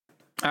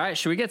All right,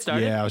 should we get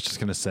started? Yeah, I was just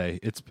gonna say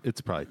it's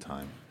probably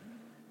time.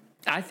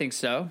 I think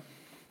so.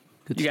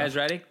 Good You stuff. guys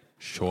ready?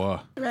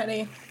 Sure.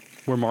 Ready.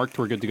 We're marked.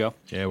 We're good to go.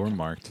 Yeah, we're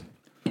marked.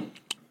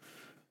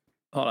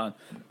 Hold on.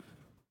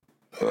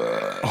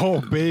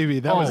 Oh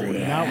baby, that was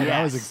not what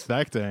I was yes.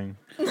 expecting.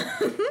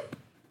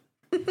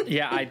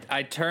 Yeah,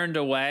 I turned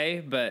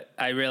away, but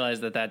I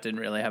realized that didn't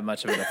really have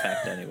much of an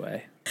effect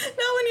anyway. Not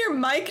when you're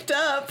mic'd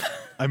up.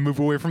 I move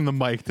away from the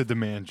mic to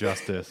demand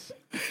justice.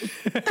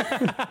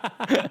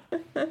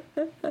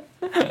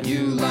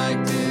 You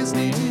like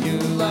Disney, you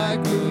like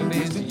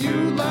movies, you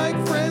like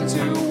friends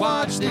who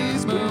watch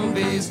these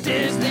movies.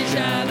 Disney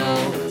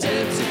Channel,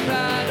 Tipsy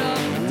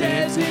Paddle,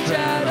 Disney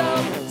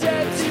Channel,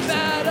 Tipsy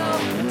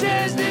Paddle,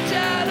 Disney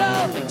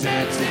Channel,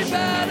 Tipsy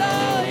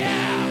Paddle,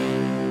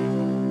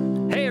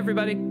 yeah! Hey,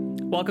 everybody.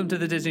 Welcome to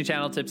the Disney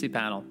Channel Tipsy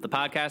Panel, the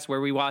podcast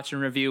where we watch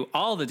and review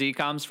all the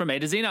DComs from A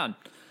to Xenon.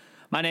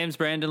 My name's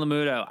Brandon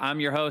Lamuto. I'm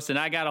your host, and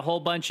I got a whole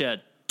bunch of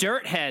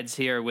dirt heads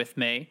here with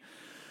me.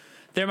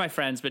 They're my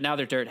friends, but now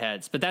they're dirt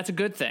heads. But that's a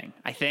good thing,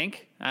 I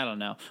think. I don't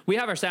know. We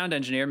have our sound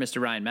engineer,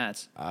 Mr. Ryan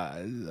Metz.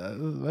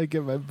 I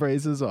get my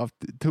braces off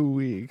 2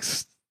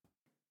 weeks.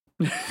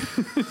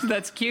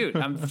 That's cute.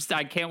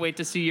 I can't wait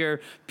to see your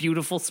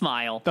beautiful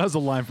smile. That was a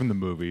line from the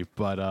movie,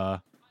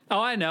 but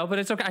Oh, I know, but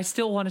it's okay. I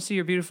still want to see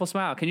your beautiful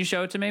smile. Can you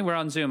show it to me? We're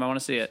on Zoom. I want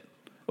to see it.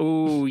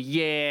 Ooh,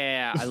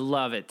 yeah. I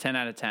love it. 10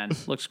 out of 10.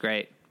 Looks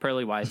great.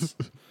 Pearly whites.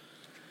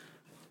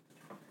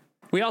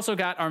 We also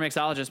got our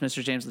mixologist,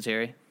 Mr. James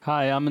Lettieri.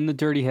 Hi, I'm in the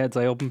Dirty Heads.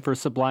 I open for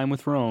Sublime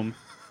with Rome.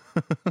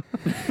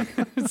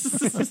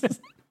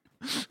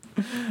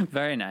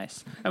 Very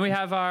nice. And we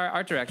have our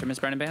art director, Miss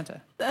Brennan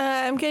Banta.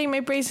 I'm getting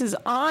my braces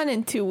on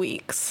in 2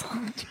 weeks.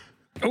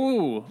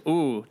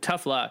 Ooh,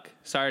 tough luck.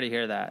 Sorry to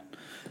hear that.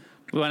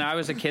 When I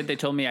was a kid, they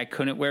told me I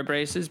couldn't wear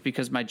braces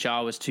because my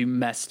jaw was too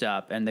messed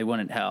up and they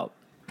wouldn't help.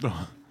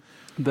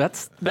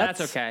 That's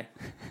okay.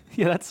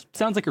 Yeah, that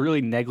sounds like a really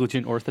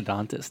negligent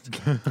orthodontist.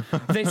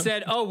 They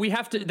said,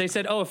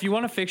 if you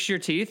want to fix your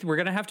teeth, we're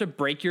going to have to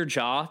break your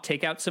jaw,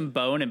 take out some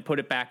bone and put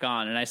it back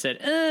on. And I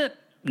said,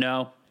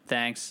 no,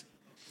 thanks.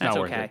 That's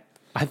Not worth okay. it.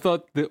 I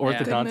thought the Good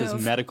orthodontist's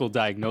move. medical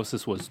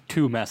diagnosis was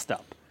too messed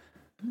up.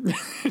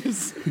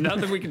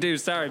 Nothing we can do.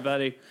 Sorry,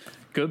 buddy.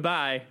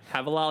 Goodbye.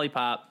 Have a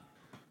lollipop.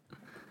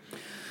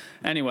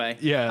 Anyway.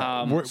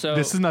 yeah, So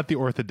this is not the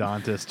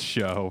orthodontist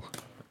show.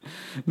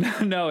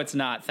 No, it's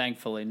not.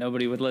 Thankfully,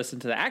 nobody would listen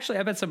to that. Actually,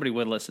 I bet somebody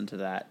would listen to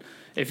that.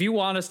 If you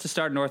want us to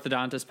start an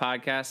orthodontist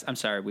podcast, I'm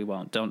sorry, we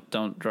won't.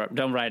 Don't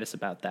write us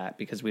about that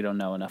because we don't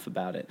know enough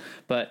about it.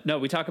 But no,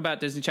 we talk about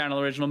Disney Channel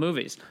original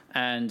movies,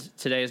 and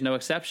today is no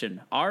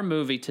exception. Our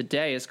movie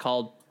today is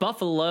called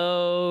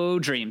Buffalo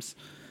Dreams.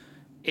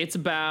 It's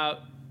about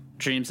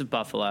dreams of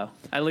buffalo.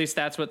 At least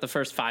that's what the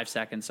first 5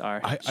 seconds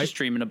are. Just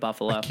dreaming of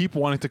buffalo. I keep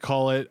wanting to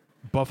call it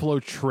Buffalo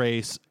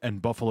Trace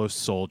and Buffalo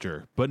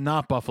Soldier, but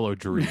not Buffalo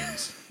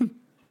Dreams.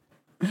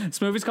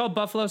 This movie's called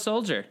Buffalo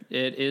Soldier.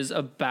 It is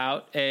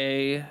about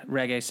a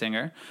reggae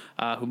singer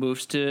who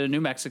moves to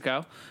New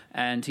Mexico,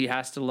 and he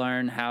has to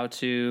learn how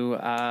to,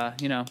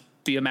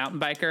 be a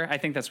mountain biker. I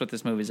think that's what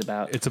this movie's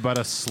about. It's about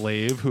a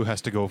slave who has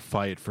to go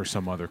fight for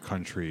some other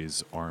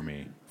country's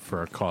army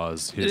for a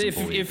cause he doesn't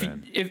believe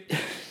in.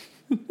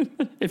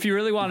 If you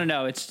really want to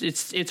know,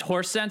 it's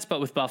horse sense, but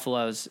with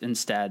buffaloes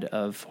instead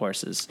of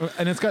horses.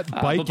 And it's got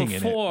biking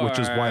in it, which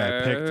is why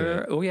I picked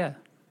it. Oh, yeah.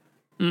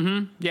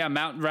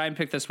 Yeah, Ryan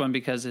picked this one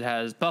because it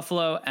has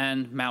buffalo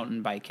and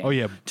mountain biking. Oh,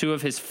 yeah. Two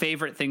of his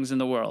favorite things in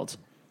the world.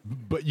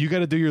 But you got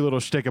to do your little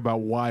shtick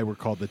about why we're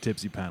called the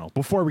Tipsy Panel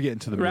before we get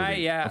into the movie. Right,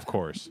 yeah. Of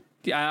course.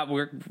 Yeah,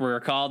 we're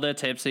called the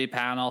Tipsy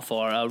Panel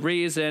for a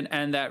reason,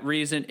 and that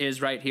reason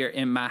is right here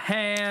in my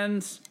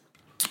hands.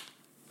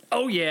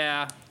 Oh,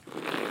 yeah.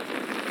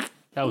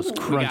 That was We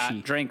crunchy.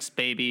 got drinks,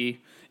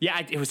 baby.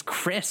 Yeah, it was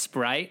crisp,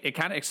 right? It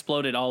kind of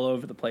exploded all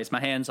over the place. My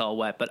hand's all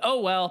wet, but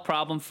oh well,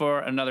 problem for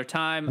another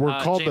time.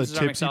 We're called James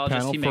the is our Tipsy mixologist.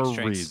 Panel He for makes a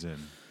drinks.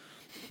 reason.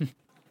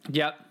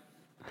 Yep.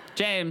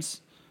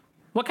 James,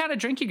 what kind of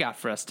drink you got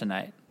for us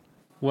tonight?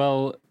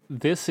 Well,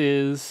 this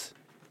is,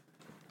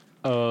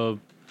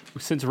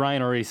 since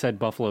Ryan already said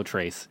Buffalo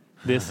Trace,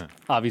 this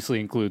obviously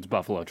includes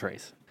Buffalo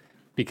Trace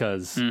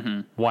because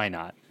why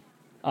not?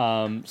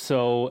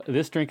 So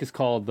this drink is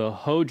called the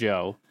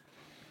Hojo.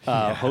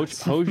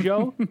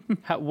 Hojo?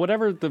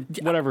 Whatever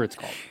it's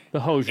called. The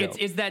Hojo.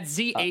 It's that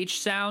ZH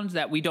sound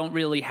that we don't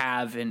really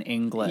have in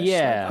English.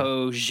 Yeah. Like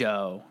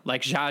Hojo.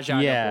 Like Zsa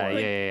Zsa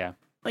Yeah.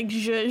 Like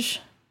zhuzh.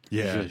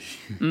 Yeah.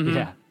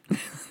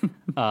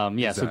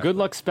 Yeah. So good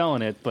luck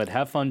spelling it, but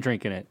have fun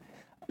drinking it.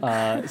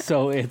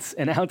 So it's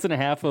an ounce and a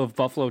half of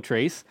Buffalo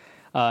Trace,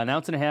 an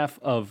ounce and a half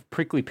of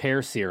prickly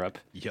pear syrup.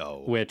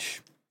 Yo.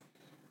 Which,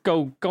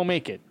 go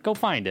make it. Go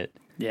find it.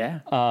 Yeah.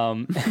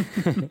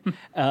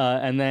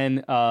 And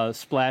then a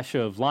splash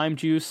of lime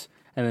juice,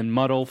 and then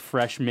muddle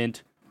fresh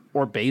mint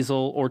or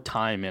basil or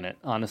thyme in it.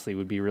 Honestly,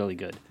 would be really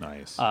good.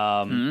 Nice.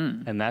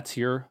 And that's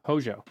your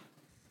Hojo.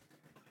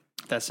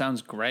 That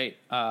sounds great.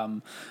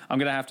 I'm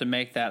going to have to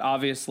make that.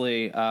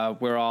 Obviously,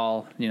 we're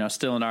all,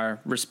 still in our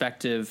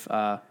respective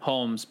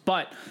homes,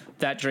 but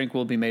that drink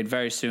will be made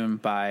very soon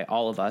by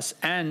all of us.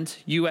 And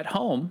you at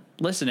home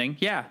listening,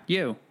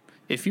 you.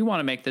 If you want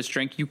to make this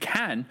drink, you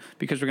can,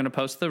 because we're going to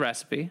post the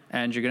recipe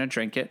and you're going to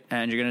drink it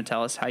and you're going to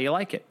tell us how you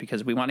like it,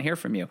 because we want to hear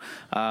from you.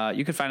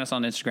 You can find us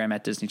on Instagram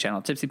at Disney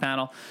Channel Tipsy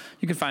Panel.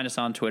 You can find us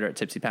on Twitter at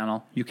Tipsy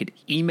Panel. You could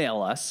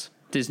email us,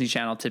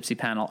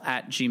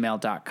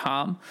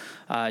 DisneyChannelTipsyPanel@gmail.com.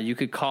 You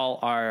could call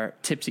our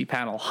Tipsy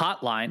Panel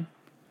hotline.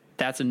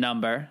 That's a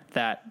number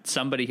that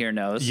somebody here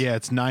knows. Yeah,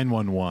 it's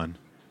 911.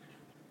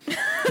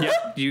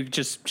 Yep, you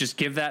just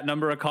give that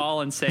number a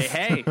call and say,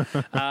 hey,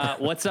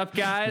 what's up,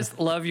 guys?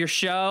 Love your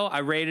show.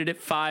 I rated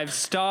it 5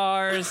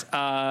 stars.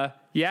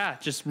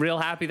 Just real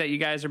happy that you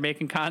guys are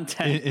making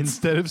content.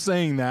 Instead of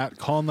saying that,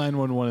 call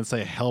 911 and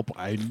say, help,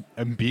 I'm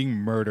being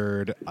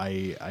murdered.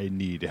 I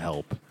need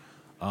help.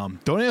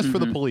 Don't ask for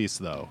the police,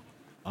 though,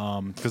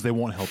 because they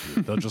won't help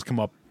you. They'll just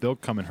they'll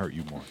come and hurt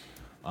you more.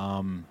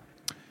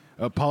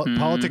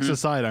 Politics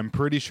aside, I'm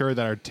pretty sure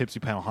that our Tipsy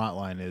Panel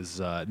hotline is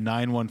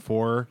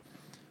 914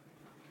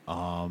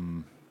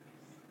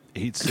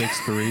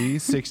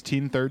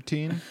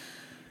 863-1613.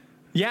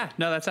 Yeah,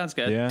 no, that sounds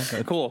good. Yeah,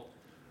 cool.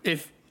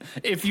 If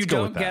you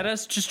don't get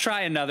us, just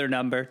try another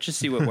number. Just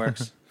see what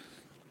works.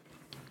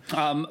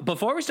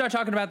 Before we start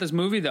talking about this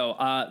movie, though,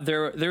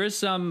 there is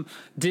some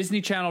Disney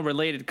Channel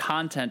related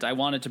content I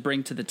wanted to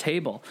bring to the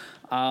table.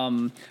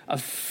 A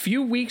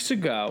few weeks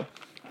ago,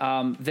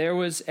 there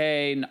was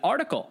an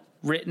article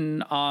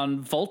written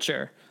on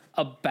Vulture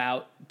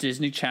about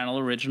Disney Channel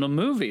original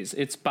movies.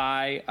 It's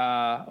by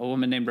a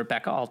woman named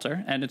Rebecca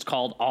Alter, and it's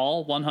called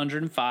All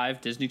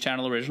 105 Disney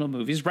Channel Original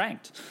Movies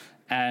Ranked.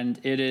 And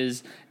it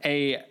is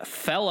a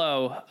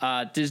fellow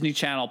Disney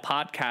Channel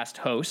podcast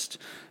host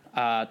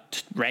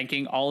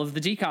ranking all of the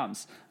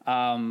DCOMs.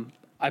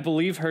 I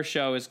believe her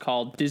show is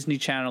called Disney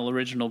Channel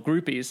Original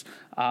Groupies.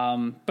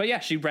 But yeah,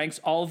 she ranks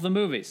all of the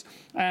movies.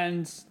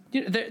 And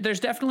there's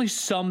definitely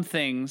some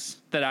things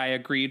that I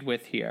agreed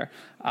with here.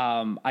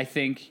 I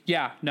think,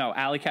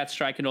 Alley Cat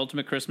Strike and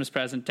Ultimate Christmas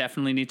Present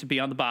definitely need to be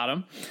on the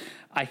bottom.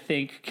 I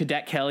think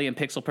Cadet Kelly and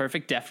Pixel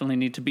Perfect definitely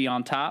need to be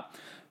on top.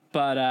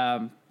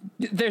 But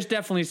there's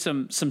definitely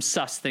some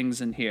sus things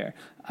in here.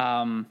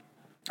 I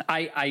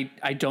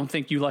don't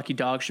think You Lucky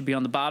Dog should be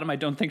on the bottom. I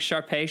don't think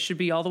Sharpay should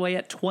be all the way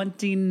at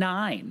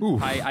 29.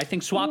 I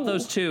think swap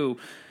those two.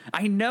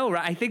 I know,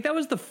 right? I think that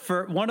was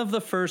one of the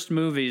first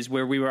movies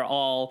where we were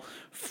all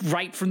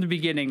right from the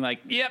beginning like,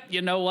 yep,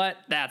 you know what?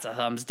 That's a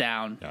thumbs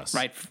down. Yes.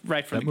 Right from the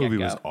get-go. That movie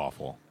was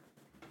awful.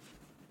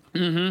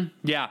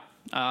 Yeah.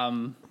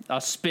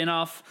 A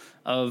spin-off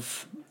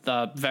of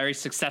the very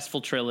successful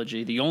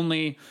trilogy. The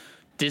only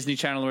Disney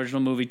Channel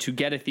original movie to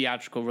get a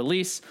theatrical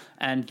release,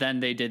 and then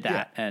they did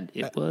that, and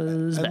it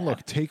was bad. And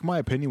look, take my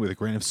opinion with a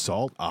grain of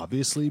salt,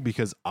 obviously,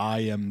 because I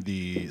am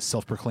the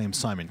self-proclaimed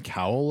Simon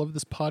Cowell of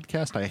this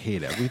podcast. I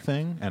hate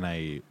everything, and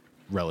I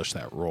relish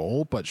that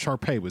role, but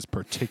Sharpay was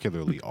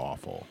particularly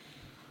awful.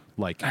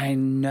 Like, I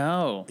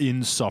know.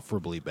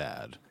 Insufferably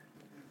bad.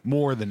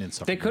 More than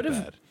insufferably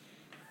bad.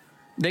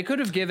 They could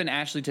have given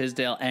Ashley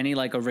Tisdale any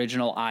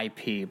original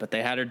IP, but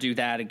they had her do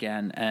that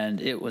again,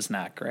 and it was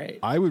not great.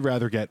 I would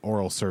rather get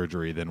oral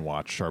surgery than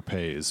watch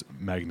Sharpay's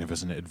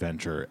magnificent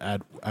adventure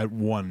at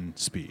one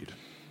speed,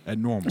 at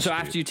normal speed. So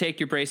after you take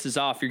your braces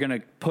off, you're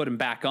going to put them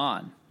back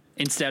on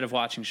instead of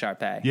watching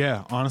Sharpay.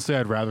 Yeah, honestly,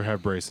 I'd rather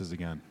have braces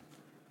again.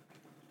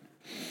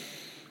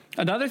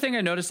 Another thing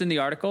I noticed in the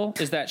article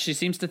is that she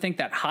seems to think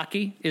that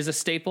hockey is a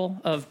staple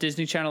of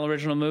Disney Channel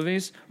original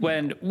movies,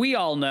 when we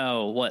all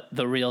know what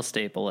the real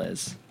staple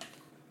is.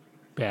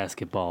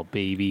 Basketball,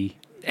 baby.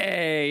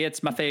 Hey,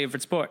 it's my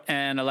favorite sport,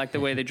 and I like the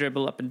way they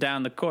dribble up and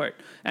down the court,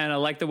 and I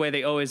like the way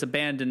they always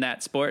abandon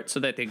that sport so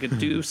that they could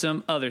do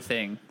some other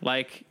thing,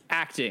 like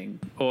acting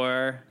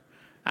or,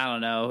 I don't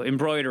know,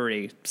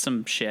 embroidery,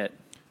 some shit.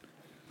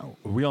 Oh,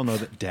 we all know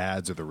that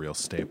dads are the real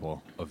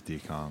staple of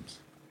DCOMs.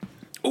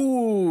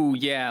 Ooh,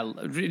 yeah.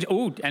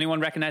 Ooh,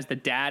 anyone recognize the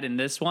dad in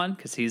this one?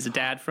 Because he's a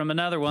dad from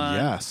another one.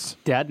 Yes.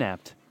 Dad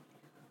napped.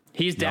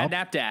 He's Dad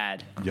Nap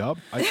Dad. Yup.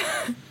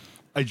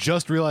 I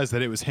just realized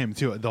that it was him,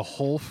 too. The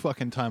whole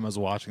fucking time I was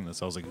watching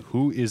this, I was like,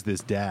 who is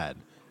this dad?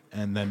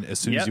 And then as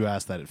soon as you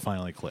asked that, it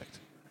finally clicked.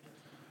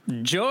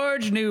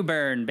 George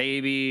Newbern,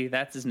 baby.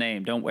 That's his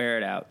name. Don't wear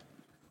it out.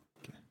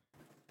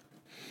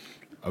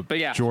 But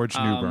yeah. George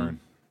Newbern.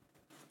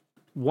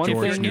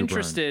 One thing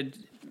interested...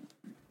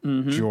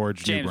 Mm-hmm.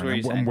 George James,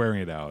 Newbern. I'm wearing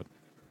it out.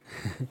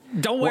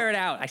 Don't wear it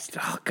out.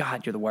 Oh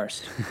God, you're the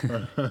worst.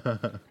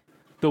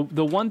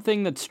 The one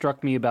thing that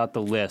struck me about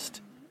the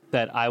list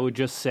that I would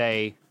just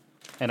say,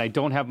 and I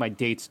don't have my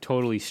dates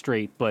totally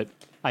straight, but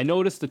I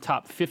noticed the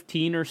top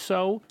 15 or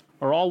so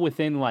are all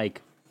within a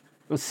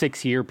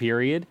 6-year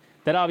period.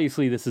 That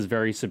obviously this is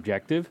very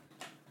subjective,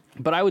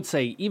 but I would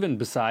say even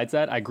besides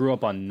that, I grew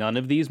up on none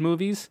of these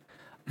movies.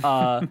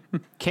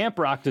 Camp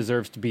Rock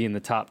deserves to be in the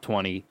top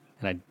 20.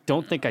 And I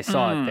don't think I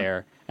saw it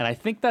there. And I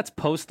think that's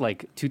post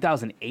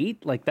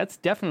 2008. That's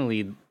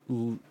definitely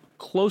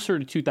closer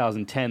to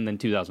 2010 than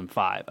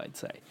 2005, I'd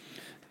say.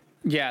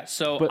 Yeah,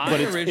 so But I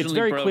it's originally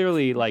very broke-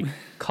 clearly like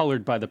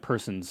colored by the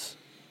person's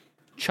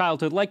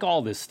childhood, like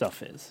all this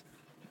stuff is.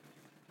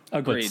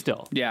 Agreed. But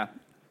still. Yeah.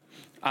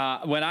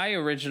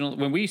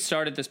 When we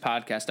started this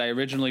podcast, I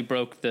originally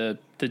broke the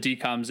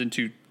DCOMs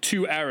into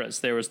two eras.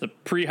 There was the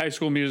pre-High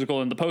School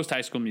Musical and the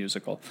post-High School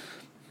Musical.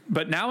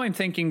 But now I'm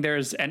thinking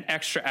there's an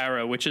extra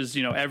era, which is,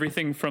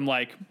 everything from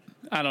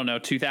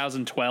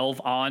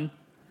 2012 on.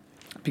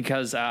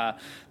 Because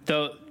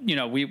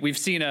we've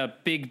seen a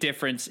big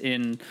difference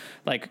in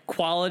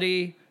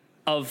quality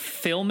of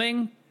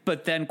filming,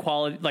 but then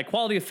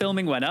quality of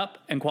filming went up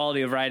and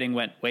quality of writing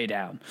went way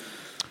down.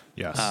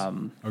 Yes,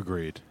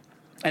 agreed.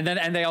 And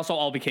they also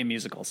all became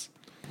musicals.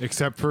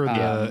 Except for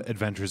the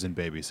Adventures in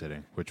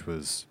Babysitting, which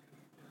was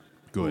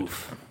good.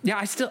 Oof. Yeah,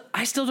 I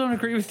still don't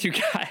agree with you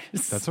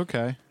guys. That's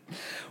okay.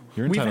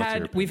 You're entitled to your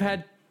opinion.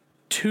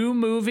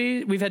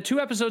 We've had two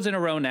episodes in a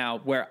row now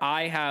where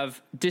I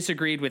have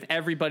disagreed with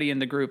everybody in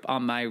the group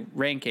on my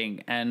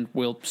ranking, and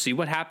we'll see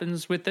what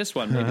happens with this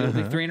one. Maybe it'll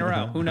be 3 in a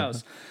row. Who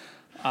knows?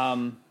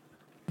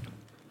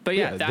 But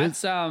yeah,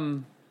 that's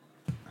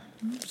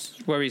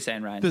what were you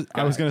saying, Ryan?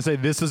 I was going to say,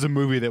 this is a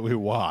movie that we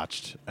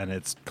watched, and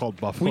it's called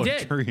Buffalo We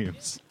did.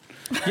 Dreams.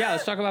 Yeah,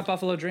 let's talk about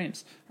Buffalo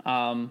Dreams.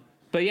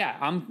 But yeah,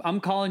 I'm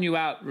calling you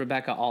out,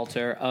 Rebecca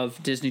Alter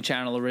of Disney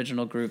Channel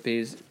Original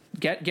Groupies.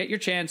 Get your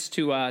chance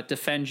to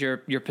defend your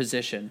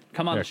position.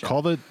 Come on, Yeah, the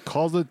show.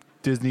 call the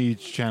Disney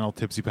Channel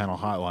Tipsy Panel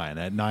hotline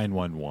at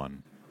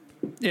 911.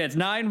 Yeah, it's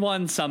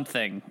 9-1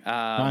 something.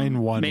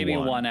 911. Maybe a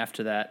 1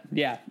 after that.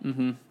 Yeah.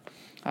 Mm-hmm.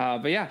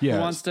 But yeah, Yes.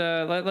 who wants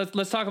to?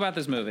 Let's talk about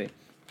this movie.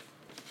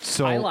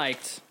 So I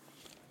liked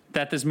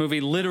that this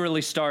movie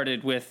literally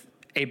started with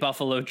a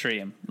buffalo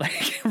dream.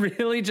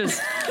 Really just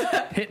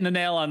hitting the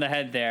nail on the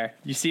head there.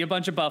 You see a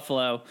bunch of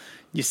buffalo.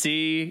 You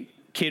see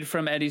kid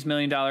from Eddie's $1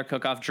 Million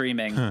Cook-Off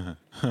dreaming.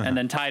 And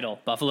then title,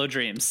 Buffalo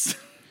Dreams.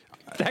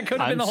 That could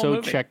have been I'm the whole so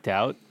movie. checked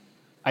out.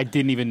 I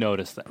didn't even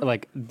notice that.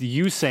 Like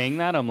you saying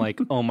that, I'm like,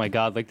 oh my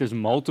God, there's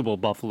multiple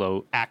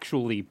buffalo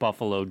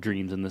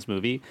dreams in this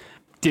movie.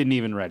 Didn't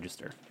even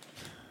register.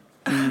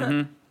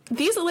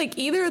 These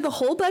either the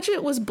whole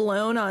budget was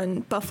blown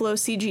on buffalo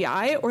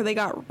CGI or they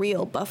got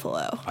real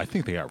buffalo. I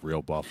think they got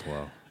real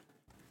buffalo.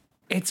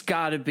 It's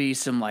got to be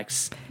some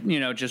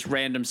just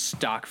random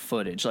stock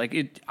footage.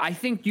 I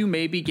think you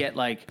maybe get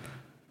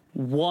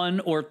 1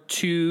 or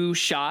 2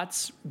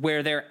 shots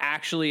where they're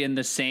actually in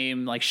the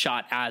same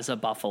shot as a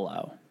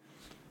buffalo.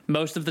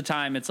 Most of the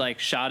time it's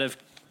shot of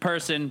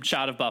person,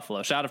 shot of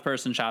buffalo, shot of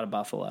person, shot of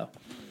buffalo.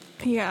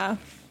 Yeah.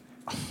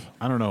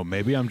 I don't know.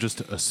 Maybe I'm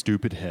just a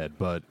stupid head,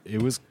 but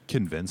it was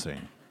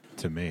convincing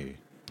to me.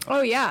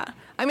 Oh yeah.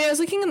 I mean, I was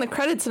looking in the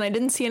credits and I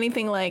didn't see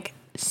anything like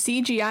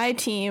CGI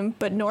team,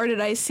 but nor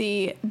did I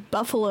see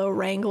Buffalo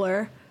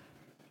Wrangler.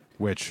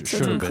 Which So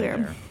should have it's been unclear.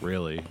 there,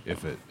 really,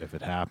 if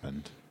it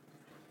happened.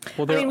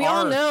 Well, I mean, we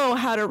all know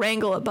how to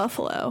wrangle a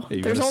buffalo. Yeah,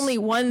 you There's gotta only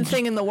one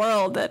thing in the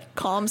world that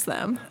calms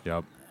them.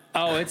 Yep.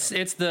 Oh, it's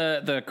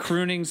the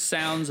crooning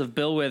sounds of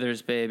Bill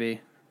Withers, baby.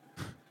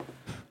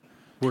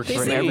 Works They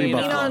for say every lean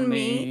buffalo. buffalo. on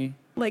me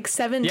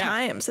 7 Yeah.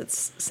 times,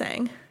 it's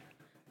saying.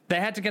 They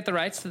had to get the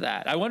rights to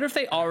that. I wonder if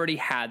they already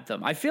had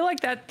them. I feel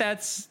like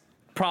that's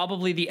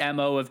probably the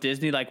MO of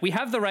Disney. We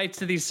have the rights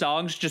to these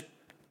songs, just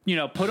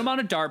put them on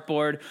a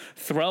dartboard,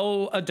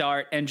 throw a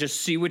dart, and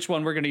just see which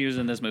one we're going to use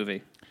in this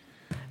movie.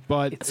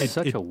 But It's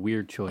such a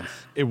weird choice.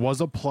 it was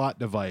a plot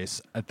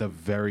device at the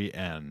very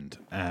end,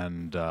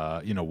 and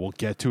we'll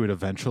get to it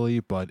eventually,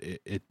 but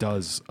it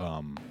does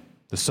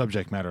the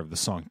subject matter of the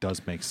song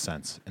does make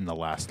sense in the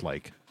last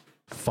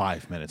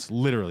 5 minutes,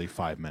 literally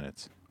 5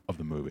 minutes of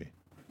the movie.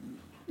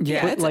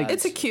 Yeah,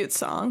 It's a cute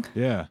song.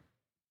 Yeah.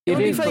 It would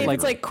be is, funny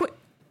but, if it's quick.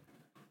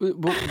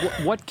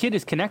 What kid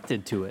is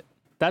connected to it?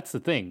 That's the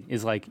thing.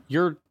 Is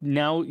you're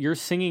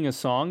singing a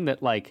song that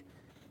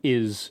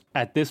is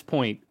at this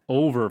point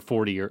over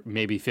 40 or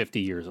maybe 50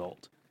 years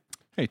old.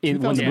 Hey, When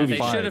the movie- 2005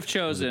 They should have was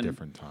chosen- a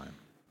different time.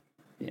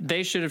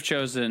 They should have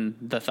chosen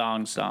the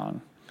thong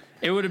song.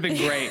 It would have been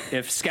great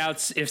if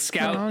Scout is,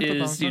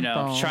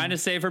 trying to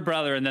save her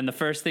brother, and then the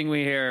first thing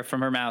we hear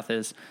from her mouth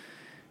is,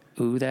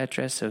 "Ooh, that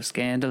dress so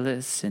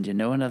scandalous, and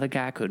another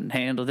guy couldn't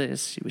handle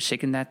this. She was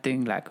shaking that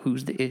thing like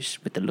who's the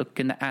ish, with the look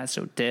in the eyes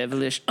so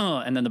devilish."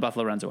 And then the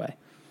buffalo runs away.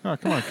 Oh,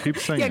 come on, keep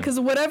singing. Yeah, because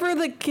whatever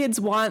the kids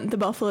want the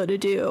buffalo to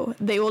do,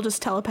 they will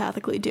just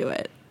telepathically do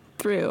it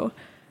through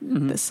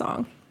this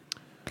song.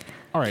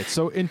 All right,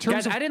 so in terms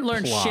Guys, of I didn't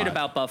learn plot, shit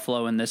about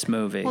buffalo in this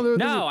movie. Well,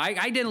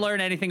 I didn't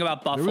learn anything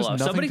about was buffalo. nothing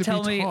Somebody to be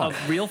tell me taught.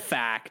 a real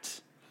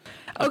fact.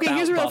 Okay, about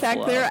here's a real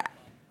buffalo. fact.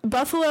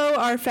 Buffalo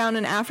are found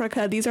in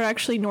Africa. These are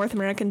actually North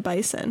American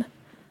bison.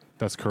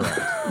 That's correct.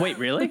 Wait,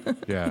 really?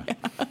 Yeah.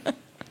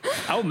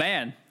 Oh,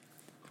 man.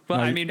 Well,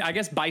 No, I you- mean, I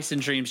guess bison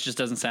dreams just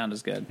doesn't sound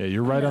as good. Yeah,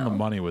 you're right on the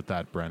money with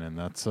that, Brennan.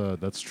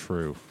 That's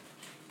true.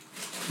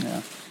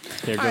 Yeah.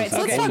 There All right, so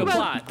let's Okay, talk so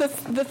about plot.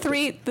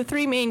 the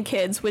three main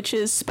kids, which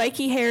is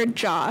spiky haired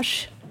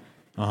Josh.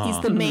 He's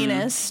the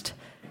mainest.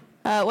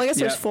 Well, I guess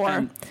there's Yeah, 4.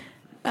 We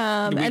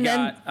and then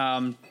got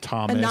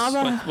Thomas.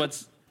 Anava.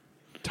 what's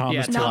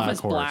Thomas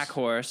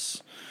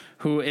Blackhorse,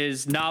 who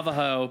is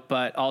Navajo,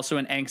 but also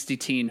an angsty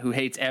teen who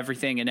hates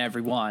everything and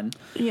everyone.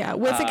 Yeah,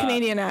 with a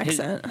Canadian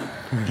accent.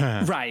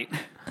 Right.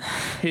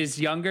 His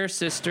younger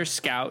sister,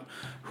 Scout,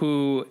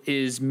 who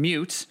is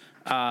mute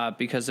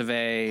because of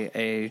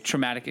a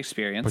traumatic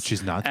experience. But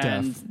she's not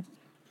deaf.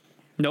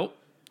 Nope.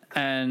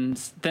 And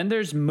then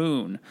there's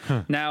Moon.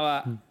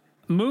 Now,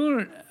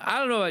 Moon, I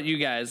don't know about you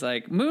guys.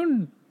 Like,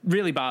 Moon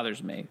really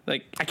bothers me.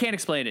 Like, I can't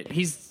explain it.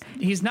 He's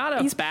not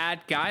a bad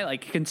guy.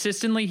 Like,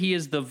 consistently, he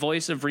is the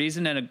voice of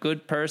reason and a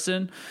good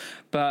person.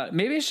 But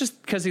maybe it's just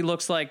because he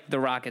looks like the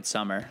Rocket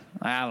Summer.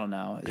 I don't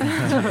know.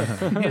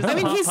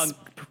 He's punk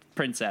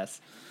princess.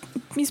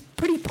 He's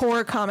pretty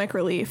poor comic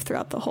relief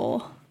throughout the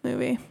whole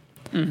movie.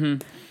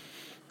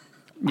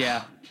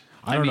 Yeah.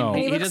 I don't know.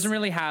 He doesn't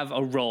really have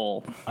a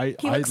role.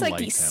 He looks like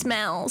he him.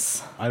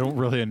 smells. I don't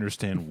really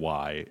understand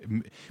why.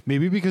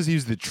 Maybe because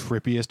he's the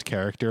trippiest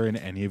character in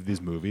any of these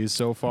movies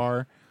so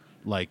far.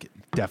 Like,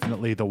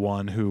 definitely the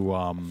one who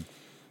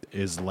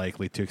is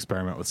likely to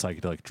experiment with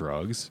psychedelic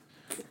drugs.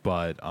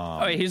 But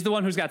he's the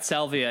one who's got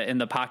salvia in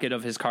the pocket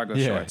of his cargo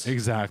shorts. Yeah,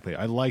 exactly.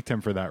 I liked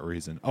him for that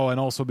reason. Oh, and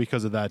also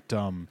because of that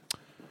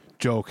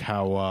joke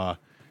how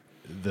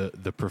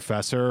the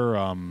professor,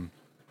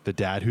 the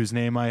dad whose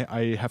name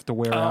I have to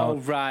wear out. Oh,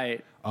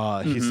 right.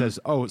 He says,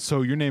 "Oh,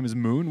 so your name is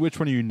Moon? Which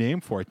one are you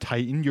named for?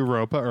 Titan,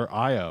 Europa, or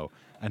Io?"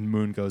 And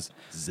Moon goes,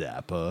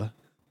 "Zappa."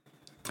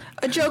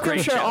 A joke Great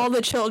I'm sure joke. all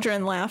the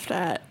children laughed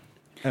at.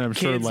 And I'm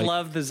sure Kids like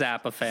love the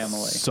Zappa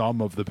family. some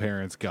of the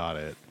parents got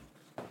it.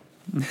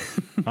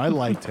 I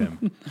liked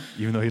him,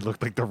 even though he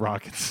looked like the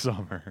Rocket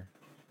Summer.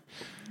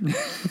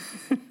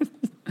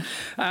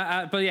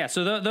 But yeah,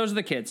 so those are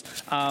the kids.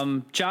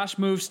 Josh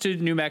moves to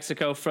New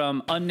Mexico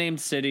from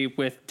unnamed city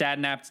with Dad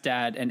Nap's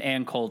dad and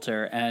Ann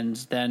Coulter, and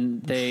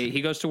then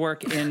he goes to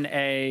work in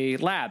a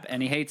lab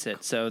and he hates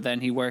it. So then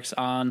he works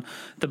on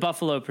the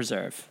Buffalo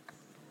Preserve.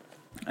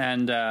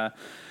 And I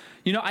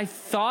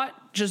thought,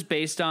 just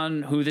based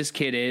on who this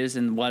kid is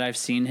and what I've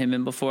seen him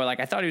in before, like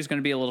I thought he was going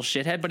to be a little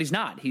shithead, but he's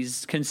not.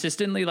 He's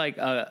consistently like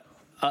a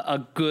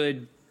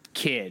good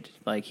kid.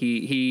 Like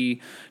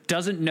he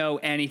doesn't know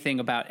anything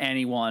about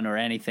anyone or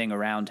anything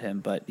around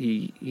him, but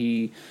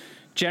he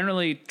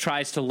generally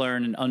tries to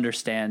learn and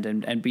understand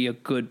and be a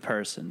good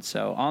person.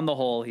 So on the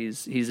whole,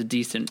 he's a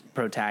decent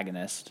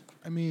protagonist.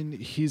 I mean,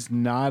 he's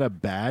not a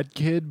bad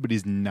kid, but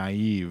he's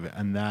naive,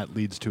 and that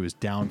leads to his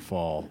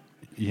downfall.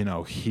 You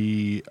know,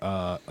 he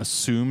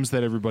assumes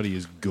that everybody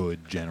is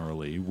good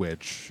generally,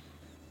 which,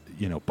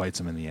 bites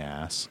him in the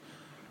ass.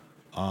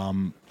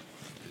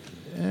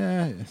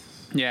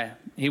 Yeah,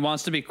 he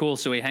wants to be cool,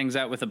 so he hangs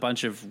out with a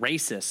bunch of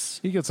racists.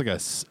 He gets like a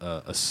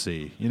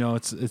C.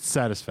 It's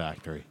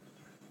satisfactory.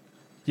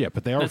 Yeah,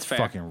 but they are That's fair.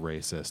 fucking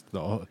racist.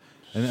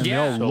 And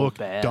Yeah. they all So look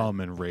bad. dumb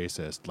and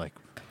racist. Like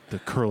the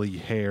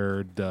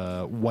curly-haired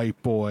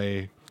white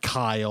boy,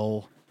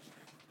 Kyle.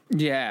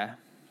 Yeah.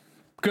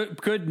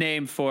 Good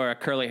name for a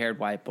curly-haired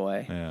white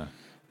boy. Yeah.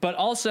 But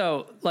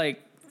also,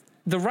 like,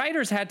 the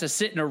writers had to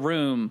sit in a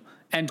room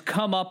and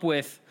come up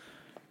with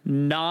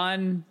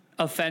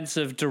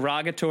non-offensive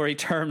derogatory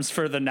terms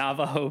for the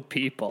Navajo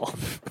people.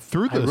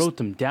 I wrote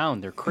them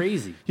down. They're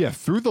crazy. Yeah,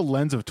 through the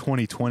lens of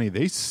 2020,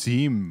 they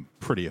seem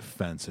pretty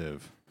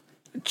offensive.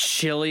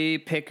 Chili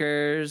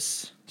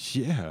pickers,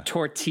 Yeah.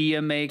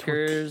 tortilla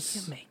makers.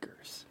 Tortilla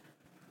makers.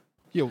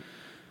 Yo,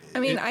 I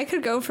mean, I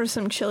could go for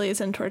some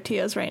chilies and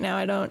tortillas right now.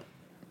 I don't.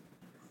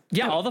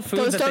 Yeah, all the food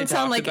Those that don't they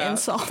sound talked like about.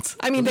 insults.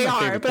 I mean, Those they are my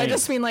are, favorite but I things.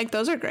 just mean like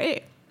those are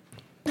great.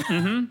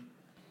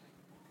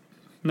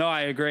 No,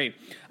 I agree.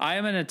 I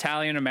am an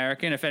Italian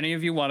American. If any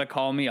of you want to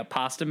call me a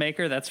pasta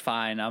maker, that's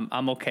fine.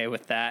 I'm okay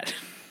with that.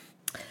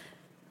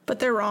 But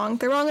they're wrong.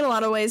 They're wrong in a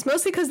lot of ways,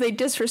 mostly because they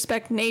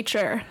disrespect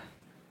nature.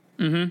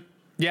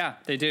 Yeah,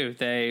 they do.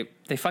 They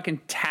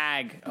fucking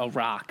tag a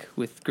rock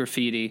with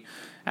graffiti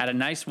at a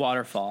nice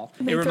waterfall.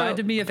 They It throw-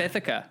 reminded me of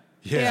Ithaca.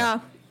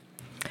 Yeah.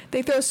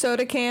 They throw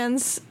soda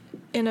cans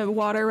in a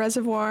water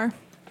reservoir.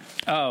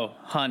 Oh,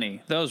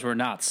 honey, those were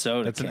not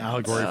soda That's an cans.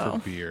 allegory Oh. for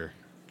beer.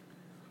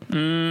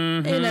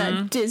 In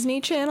a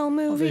Disney Channel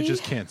movie. They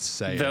just can't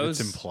say Those-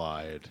 it. It's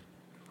implied.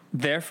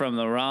 They're from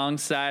the wrong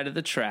side of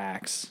the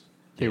tracks.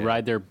 They Yeah.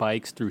 ride their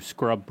bikes through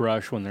scrub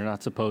brush when they're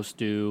not supposed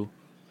to.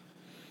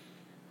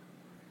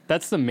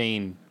 That's the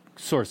main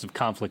source of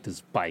conflict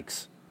is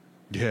bikes.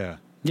 Yeah.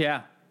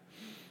 Yeah.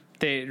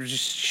 They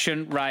just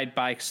shouldn't ride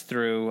bikes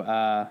through,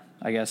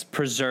 I guess,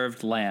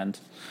 preserved land,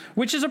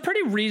 which is a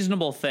pretty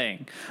reasonable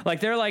thing.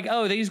 Like, they're like,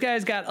 oh, these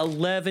guys got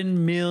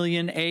 11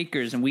 million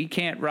acres and we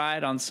can't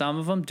ride on some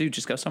of them. Dude,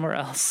 just go somewhere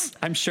else.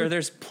 I'm sure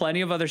there's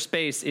plenty of other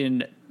space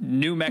in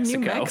New Mexico.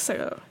 New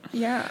Mexico.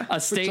 Yeah.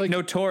 A state like-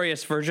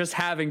 notorious for just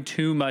having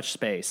too much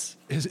space.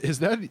 Is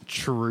that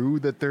true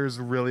that there's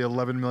really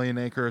 11 million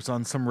acres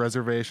on some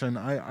reservation?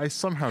 I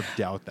somehow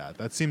doubt that.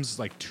 That seems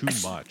like too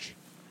much.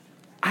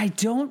 I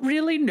don't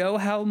really know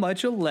how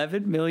much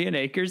 11 million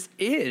acres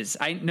is.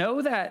 I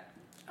know that.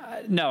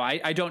 No,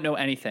 I don't know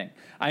anything.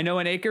 I know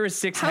an acre is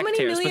 6 How many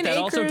hectares, but million that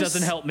also acres-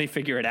 doesn't help me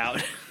figure it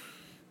out.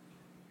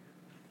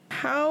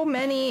 How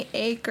many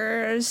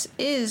acres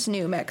is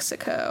New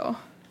Mexico?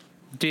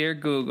 Dear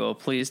Google,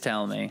 please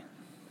tell me.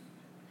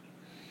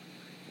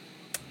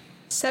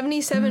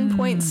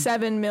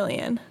 77.7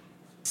 million.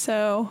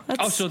 So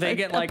that's so they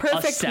get, like, a a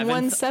perfect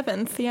seventh?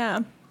 1/7. Yeah.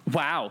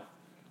 Wow.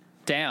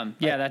 Damn.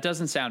 Yeah, that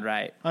doesn't sound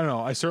right. I don't know.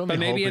 I certainly But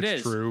maybe hope it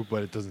it's is. true,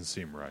 but it doesn't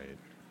seem right.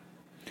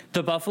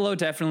 The Buffalo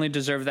definitely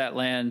deserve that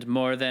land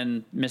more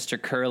than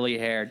Mr. Curly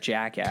Hair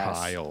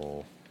Jackass.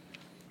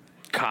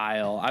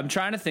 Kyle. I'm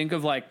trying to think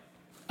of like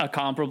a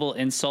comparable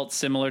insult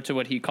similar to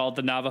what he called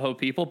the Navajo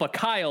people, but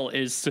Kyle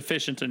is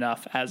sufficient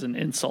enough as an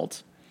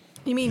insult.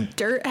 You mean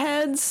dirt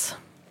heads?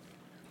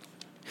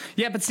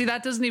 Yeah, but see,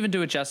 that doesn't even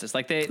do it justice.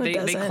 Like they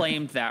doesn't.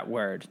 claimed that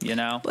word, you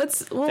know? Let's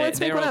they, make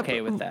they're one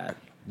okay up. with that.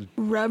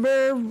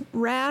 Rubber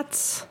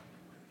rats.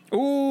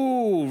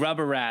 Ooh,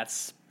 rubber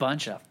rats.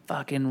 Bunch of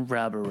fucking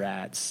rubber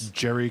rats.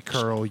 Jerry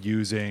Curl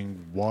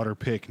using water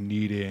pick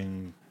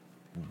needing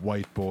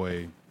white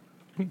boy.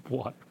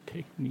 Water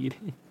take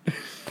needing.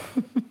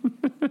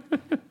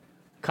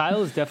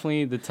 Kyle is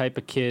definitely the type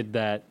of kid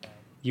that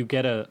you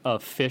get a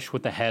fish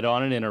with a head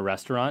on it in a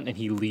restaurant and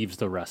he leaves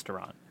the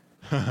restaurant.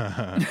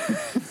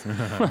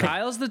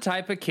 Kyle's the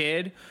type of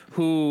kid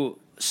who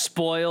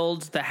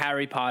spoiled the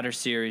Harry Potter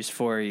series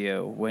for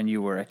you when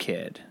you were a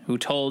kid, who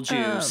told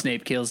you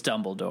Snape kills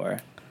Dumbledore.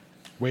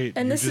 Wait,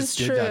 And you this just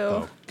is did that true.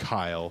 though,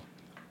 Kyle.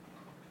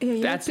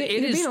 Yeah,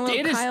 It is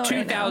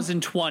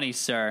 2020,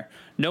 sir.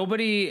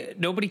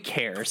 Nobody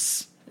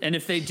cares. And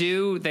if they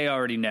do, they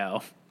already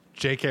know.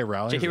 J.K.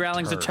 Rowling. J.K.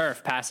 Rowling's a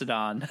turf. Pass it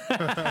on.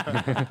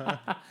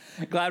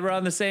 Glad we're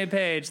on the same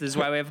page. This is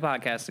why we have a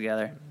podcast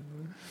together.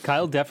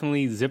 Kyle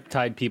definitely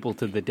zip-tied people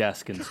to the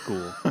desk in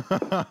school.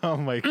 Oh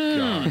my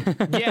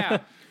god. Yeah.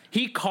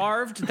 He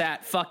carved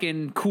that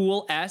fucking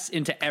cool S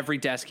into every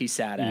desk he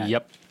sat at.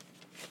 Yep.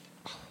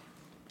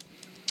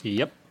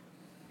 Yep.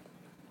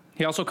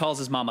 He also calls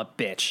his mom a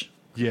bitch.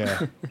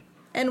 Yeah.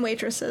 And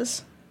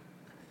waitresses.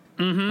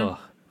 Ugh.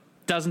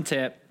 Doesn't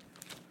tip.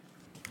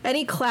 And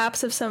he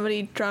claps if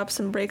somebody drops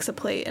and breaks a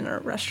plate in a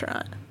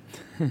restaurant.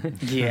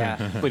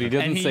 Yeah. But he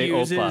doesn't say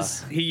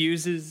Opa. He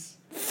uses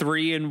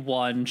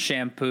 3-in-1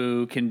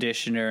 shampoo,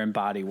 conditioner, and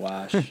body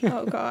wash.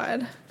 Oh,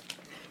 God.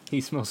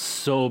 He smells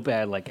so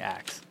bad like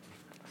Axe.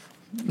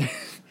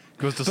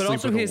 Goes to But sleep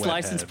also with a his wet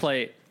license head.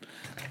 plate.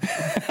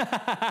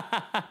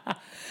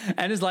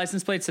 And his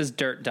license plate says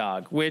Dirt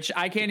Dog, which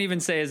I can't even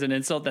say is an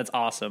insult. That's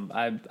awesome.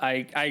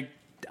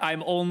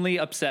 I'm only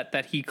upset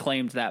that he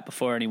claimed that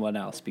before anyone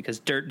else because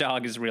Dirt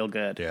Dog is real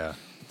good. Yeah.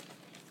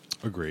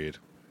 Agreed.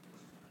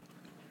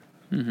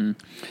 But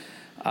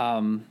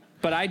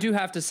I do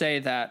have to say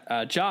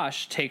that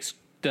Josh takes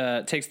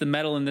the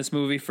medal in this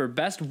movie for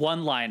best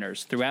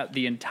one-liners throughout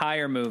the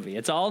entire movie.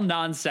 It's all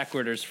non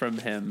sequiturs from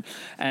him,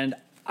 and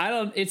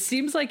it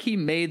seems like he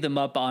made them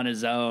up on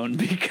his own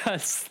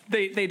because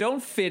they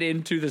don't fit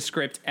into the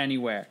script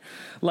anywhere.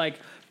 Like,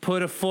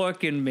 put a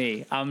fork in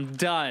me, I'm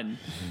done.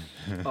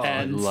 Oh,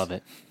 I love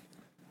it.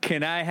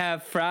 Can I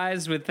have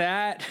fries with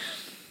that?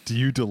 Do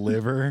you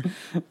deliver?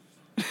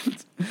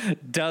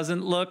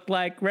 Doesn't look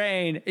like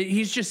rain.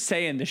 He's just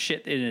saying the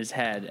shit in his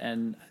head,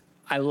 and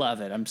I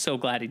love it. I'm so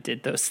glad he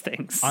did those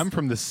things. I'm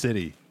from the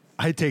city.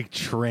 I take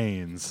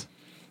trains.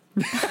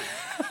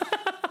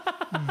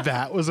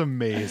 That was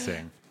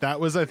amazing. That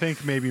was, I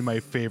think, maybe my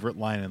favorite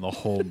line in the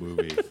whole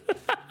movie.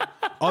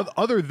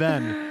 Other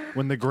than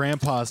when the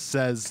grandpa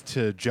says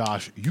to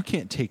Josh, "You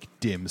can't take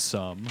dim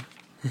sum."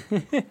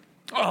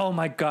 Oh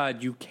my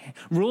God, you can't.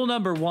 Rule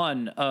number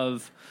 1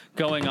 of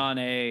going on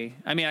I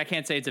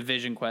can't say it's a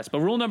vision quest,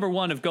 but rule number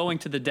 1 of going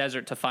to the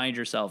desert to find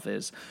yourself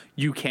is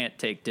you can't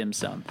take dim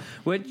sum.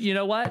 Which, you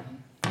know what?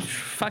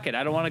 Fuck it.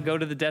 I don't want to go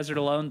to the desert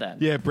alone then.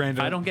 Yeah,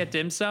 Brandon. If I don't get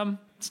dim sum,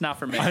 it's not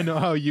for me. I know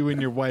how you and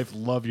your wife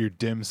love your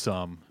dim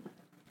sum.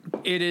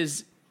 It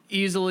is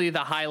easily the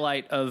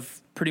highlight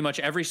of pretty much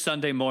every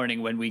Sunday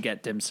morning when we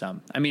get dim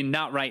sum. I mean,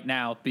 not right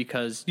now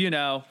because,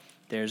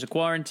 there's a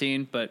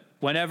quarantine, but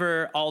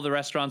whenever all the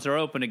restaurants are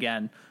open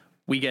again,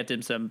 we get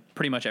dim sum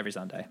pretty much every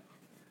Sunday.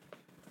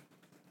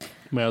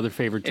 My other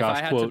favorite If I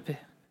Josh had quote to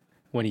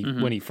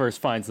when he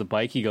first finds the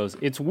bike, he goes,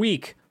 "It's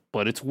weak,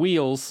 but it's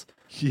wheels."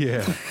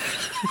 Yeah.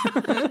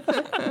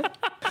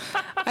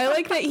 I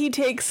like that he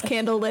takes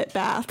candlelit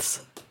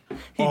baths.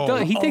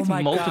 He takes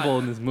my multiple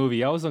God. in this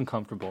movie. I was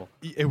uncomfortable.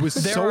 It was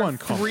There so are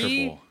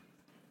uncomfortable.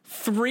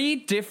 three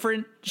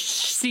different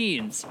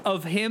scenes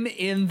of him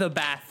in the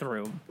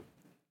bathroom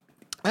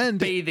And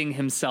bathing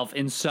himself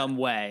in some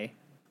way.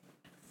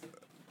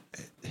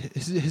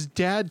 his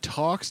dad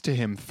talks to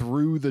him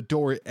through the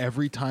door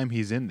every time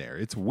he's in there.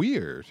 It's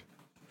weird.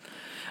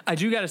 I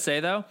do got to say,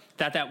 though,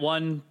 that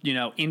one,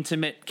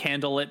 intimate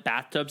candlelit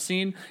bathtub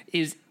scene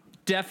is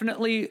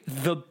definitely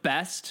the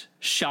best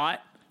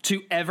shot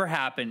to ever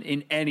happen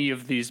in any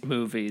of these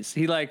movies.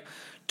 He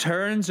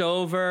turns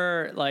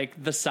over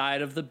the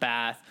side of the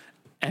bath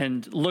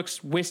and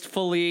looks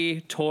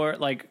wistfully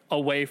toward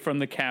away from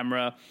the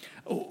camera.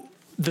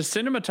 The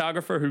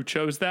cinematographer who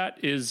chose that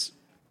is,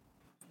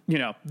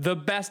 the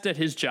best at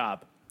his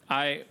job.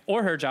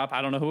 or her job.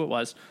 I don't know who it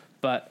was,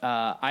 but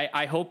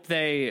I hope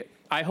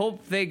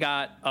they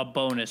got a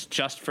bonus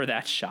just for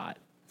that shot.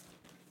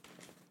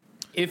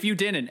 If you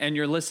didn't and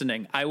you're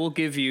listening, I will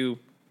give you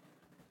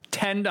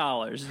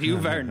 $10.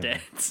 You've earned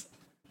it.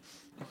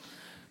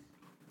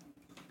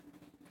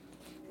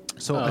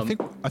 So I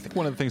think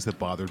one of the things that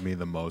bothered me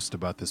the most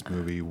about this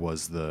movie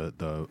was the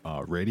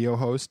radio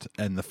host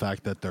and the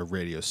fact that their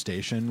radio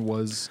station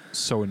was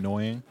so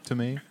annoying to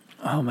me.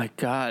 Oh my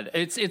God.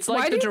 It's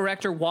like the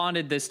director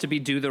wanted this to be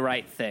Do the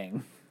Right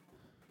Thing.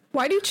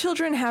 Why do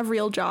children have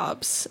real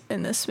jobs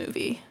in this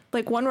movie?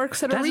 Like, one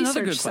works at a That's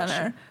another research good question.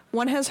 center.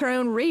 One has her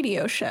own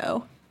radio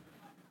show.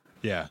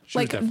 Yeah, she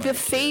was Like,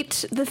 definitely a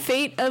kid. the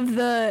fate of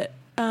the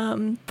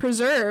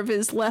preserve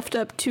is left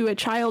up to a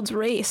child's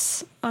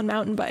race on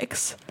mountain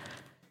bikes.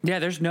 Yeah,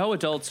 there's no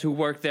adults who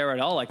work there at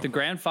all. Like, the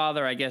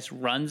grandfather, I guess,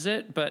 runs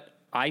it, but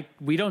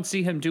we don't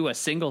see him do a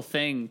single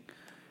thing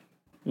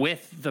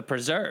with the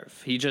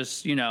preserve. He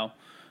just,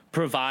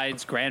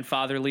 provides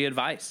grandfatherly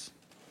advice.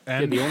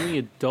 Yeah, And the only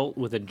adult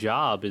with a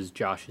job is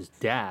Josh's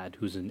dad,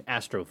 who's an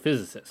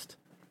astrophysicist.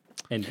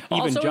 And even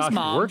Also his Josh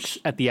mom. works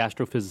at the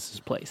astrophysicist's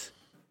place.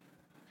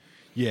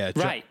 yeah,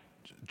 Right.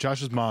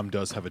 Josh's mom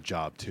does have a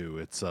job too.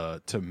 It's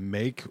to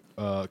make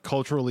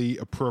culturally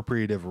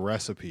appropriative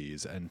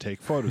recipes and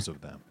take photos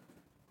of them.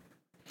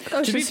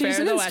 Oh, To be she's fair,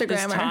 an though, at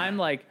this Instagrammer. time,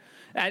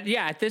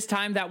 at this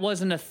time, that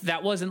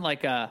wasn't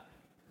like a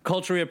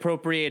culturally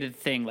appropriated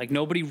thing. Like,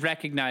 nobody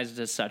recognized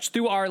it as such.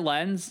 Through our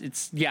lens,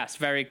 it's, yes,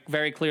 very,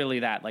 very clearly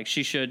that. Like,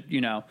 she should,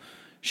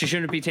 she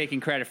shouldn't be taking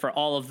credit for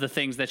all of the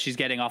things that she's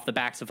getting off the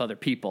backs of other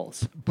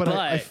people's. But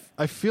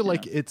I feel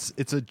like it's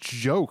a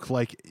joke.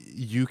 Like,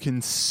 you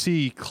can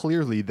see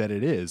clearly that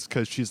it is,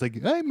 because she's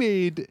like, I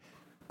made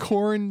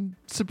corn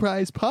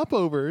surprise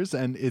popovers,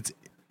 and it's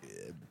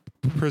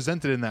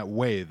presented in that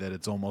way that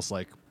it's almost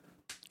like,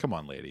 come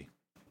on, lady.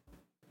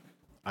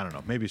 I don't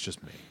know. Maybe it's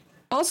just me.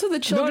 Also, the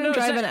children no,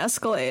 drive it's an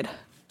Escalade.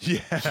 Yeah.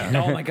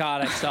 Oh my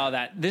God, I saw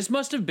that. This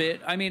must have been,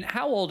 I mean,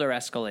 how old are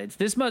Escalades?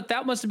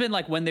 That must have been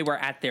like when they were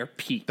at their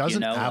peak. That was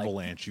an like-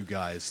 avalanche, you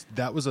guys.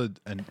 That was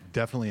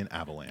definitely an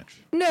avalanche.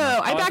 No,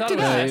 I I backed thought it it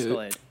was up.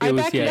 Escalade. I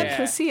backed it up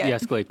to see The it.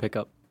 Escalade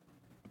pickup.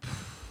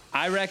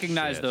 I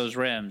recognize Shit. those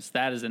rims.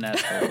 That is an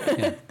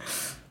Escalade.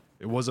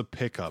 It was a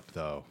pickup,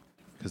 though,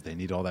 because they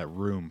need all that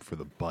room for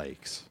the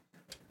bikes.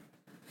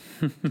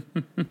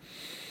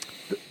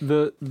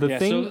 The Yeah,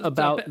 thing so-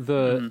 about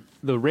so-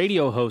 the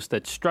radio host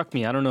that struck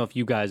me, I don't know if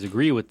you guys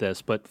agree with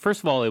this, but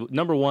first of all,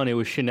 number one, it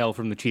was Chanel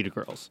from the Cheetah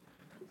Girls.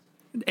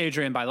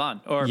 Adrian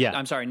Bailon. Or, Yeah.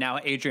 I'm sorry, now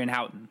Adrian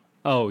Houghton.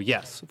 Oh,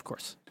 yes, of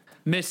course.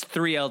 Miss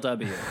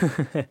 3LW.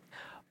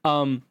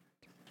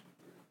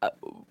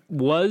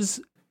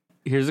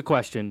 Here's a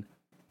question.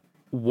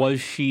 Was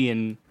she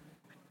in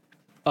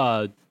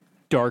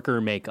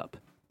darker makeup?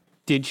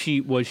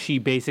 Was she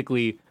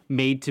basically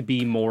made to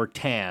be more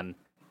tan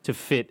to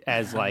fit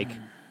as like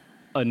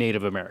a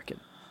Native American?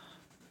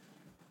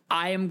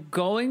 I am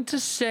going to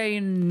say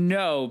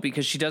no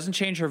because she doesn't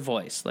change her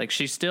voice. Like,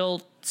 she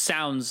still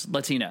sounds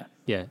Latina.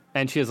 Yeah,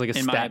 and she has like a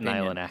In my Staten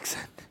opinion. Island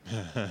accent.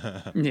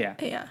 Yeah.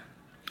 Yeah.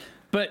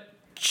 But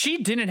she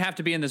didn't have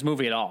to be in this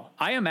movie at all.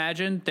 I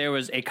imagine there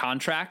was a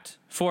contract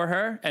for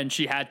her and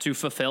she had to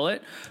fulfill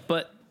it.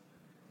 But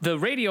the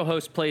radio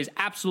host plays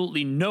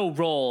absolutely no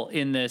role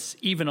in this,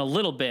 even a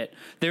little bit.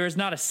 There is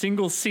not a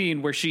single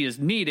scene where she is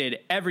needed.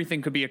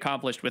 Everything could be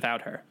accomplished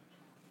without her.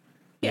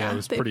 Yeah, it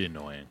was they, pretty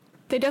annoying.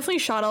 They definitely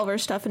shot all of her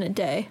stuff in a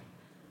day.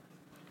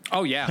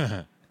 Oh,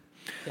 yeah.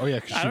 Oh, yeah,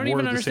 because I she don't wore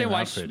even the understand same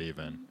why outfit,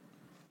 even.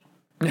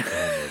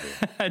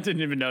 I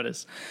didn't even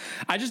notice.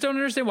 I just don't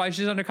understand why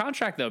she's under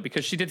contract, though,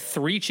 because she did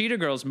 3 Cheetah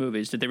Girls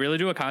movies. Did they really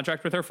do a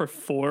contract with her for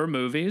 4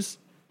 movies?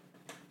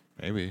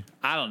 Maybe.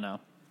 I don't know.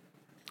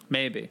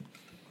 Maybe.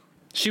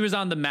 She was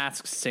on The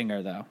Masked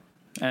Singer, though,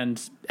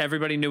 and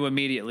everybody knew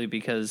immediately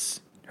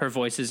because her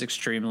voice is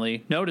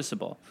extremely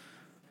noticeable,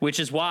 which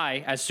is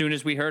why, as soon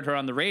as we heard her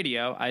on the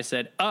radio, I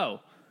said, oh,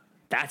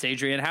 that's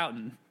Adrian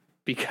Houghton,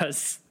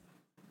 because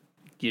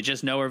you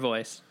just know her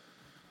voice.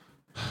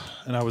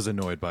 And I was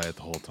annoyed by it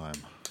the whole time.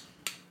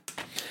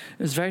 It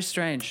was very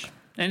strange.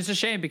 And it's a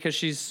shame because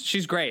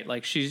she's great.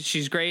 Like,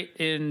 she's great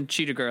in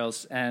Cheetah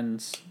Girls,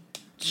 and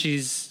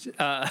she's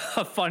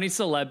a funny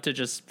celeb to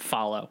just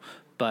follow.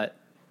 But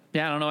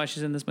yeah, I don't know why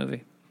she's in this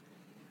movie.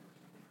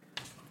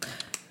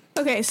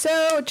 Okay,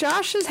 so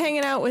Josh is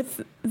hanging out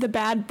with the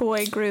bad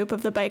boy group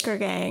of the biker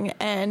gang,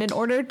 and in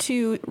order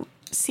to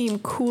seem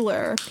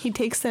cooler, he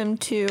takes them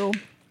to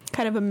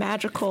kind of a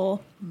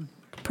magical,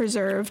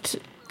 preserved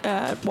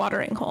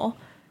watering hole.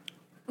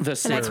 And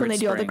that's when they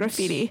do all the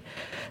graffiti.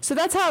 So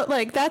that's how,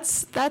 like,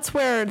 that's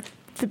where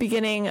the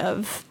beginning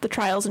of the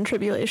trials and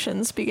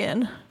tribulations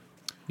begin.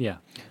 Yeah.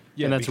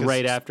 Yeah, And that's because-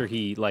 right after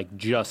he like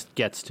just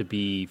gets to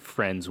be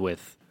friends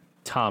with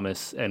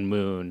Thomas and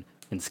Moon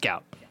and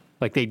Scout.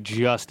 Like they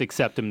just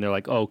accept him. They're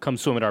like, "Oh, come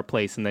swim at our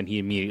place," and then he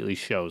immediately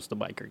shows the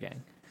biker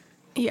gang.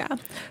 Yeah.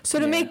 So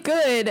to make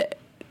good,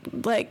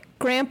 like,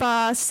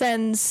 Grandpa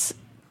sends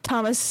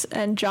Thomas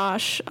and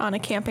Josh on a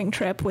camping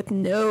trip with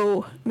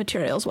no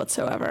materials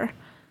whatsoever.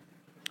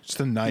 Just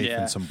a knife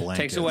and some blankets.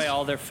 Takes away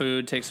all their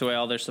food, takes away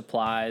all their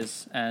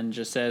supplies, and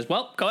just says,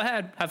 "Well, go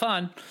ahead, have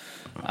fun."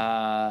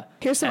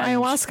 Here's some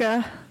And-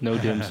 ayahuasca, No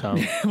dim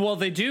sum. Well,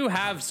 they do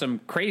have some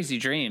crazy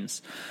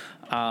dreams.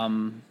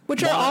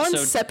 which are all in so-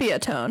 sepia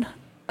tone.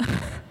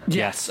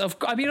 Yes, of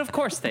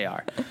course they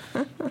are.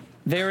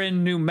 They're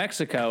in New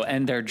Mexico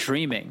and they're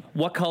dreaming.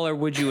 What color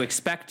would you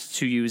expect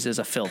to use as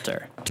a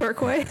filter?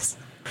 Turquoise.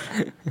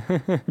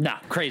 Nah,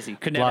 crazy.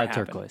 Could A never lot of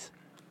happen. turquoise.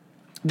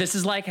 This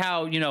is like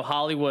how,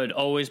 Hollywood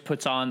always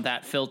puts on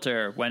that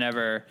filter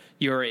whenever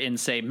you're in,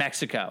 say,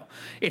 Mexico.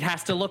 It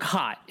has to look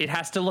hot. It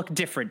has to look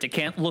different. It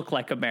can't look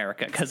like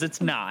America because it's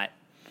not.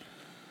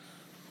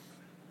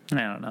 I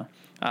don't know.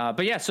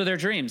 But yeah, so their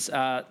dreams.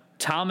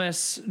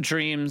 Thomas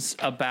dreams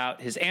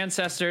about his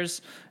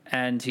ancestors,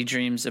 and he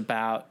dreams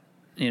about,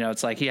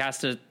 it's like he has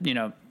to,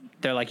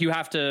 they're like, you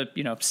have to,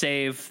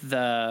 save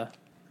the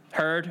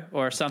herd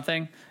or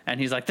something. And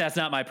he's like, that's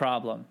not my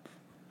problem.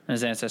 And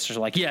his ancestors are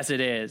like, yes, it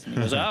is. And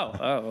he goes, oh,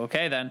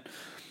 okay then.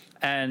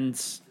 And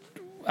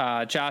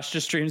Josh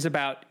just dreams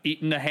about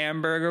eating a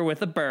hamburger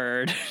with a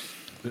bird,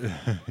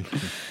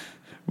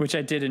 which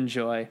I did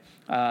enjoy.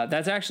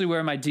 That's actually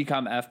where my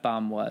DCOM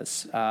F-bomb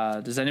was.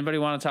 Does anybody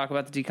want to talk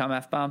about the DCOM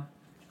F-bomb?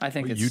 I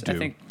think Well, it's... you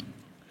do.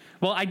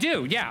 Well, I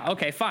do. Yeah.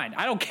 Okay, fine.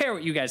 I don't care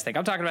what you guys think.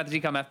 I'm talking about the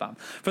DCOM F-bomb.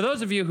 For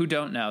those of you who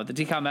don't know, the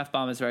DCOM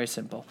F-bomb is very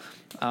simple.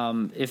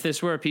 If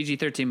this were a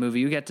PG-13 movie,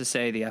 you get to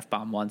say the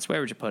F-bomb once. Where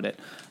would you put it?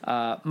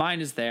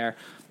 Mine is there.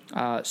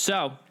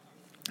 So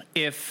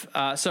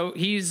Josh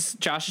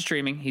is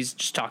dreaming. He's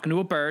just talking to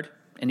a bird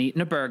and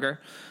eating a burger.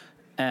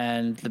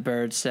 And the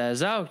bird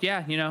says, oh,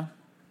 yeah,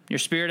 your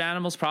spirit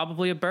animal's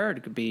probably a bird.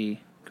 It could be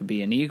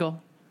an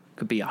eagle.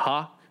 Could be a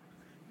hawk.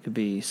 Could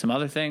be some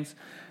other things.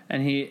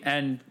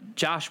 And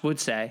Josh would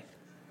say,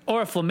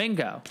 or a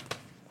flamingo.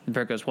 The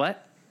bird goes,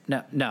 what?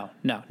 No,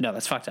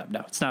 that's fucked up.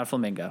 No, it's not a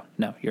flamingo.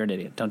 No, you're an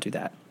idiot. Don't do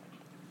that.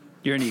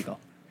 You're an eagle.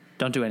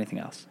 Don't do anything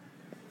else.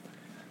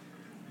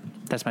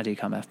 That's my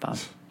DCOM F-bomb.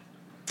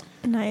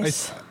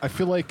 Nice. I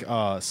feel like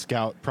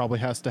Scout probably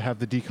has to have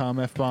the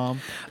DCOM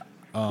F-bomb.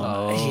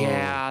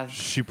 Yeah.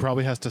 She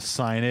probably has to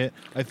sign it.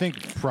 I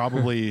think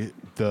probably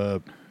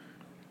the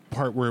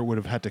part where it would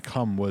have had to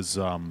come was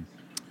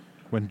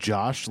when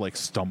Josh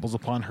stumbles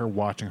upon her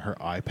watching her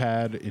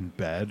iPad in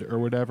bed or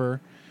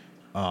whatever,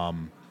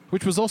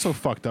 which was also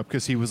fucked up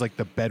because he was like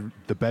the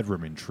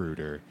bedroom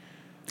intruder.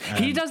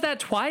 He does that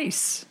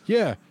twice.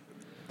 Yeah.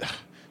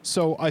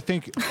 So I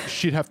think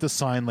she'd have to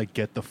sign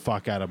get the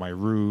fuck out of my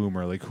room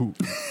or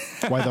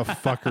why the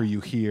fuck are you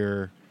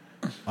here?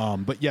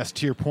 But yes,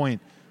 to your point,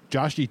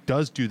 Josh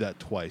does do that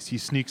twice. He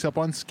sneaks up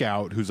on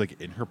Scout, who's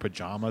in her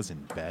pajamas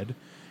in bed,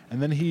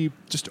 and then he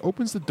just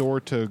opens the door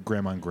to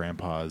Grandma and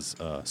Grandpa's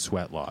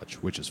sweat lodge,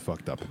 which is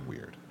fucked up and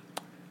weird.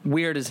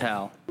 Weird as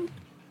hell.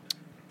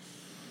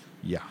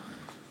 Yeah.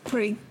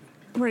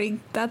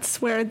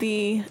 That's where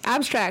the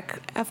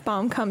abstract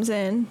F-bomb comes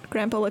in.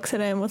 Grandpa looks at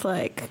him with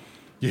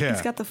Yeah.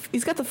 he's got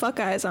the fuck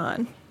eyes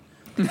on.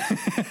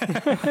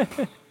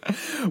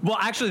 Well,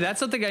 actually, that's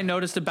something I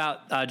noticed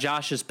about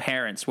Josh's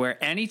parents,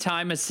 where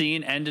anytime a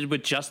scene ended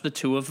with just the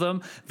two of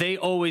them, they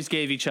always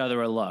gave each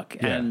other a look.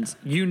 Yeah. And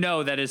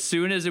that as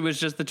soon as it was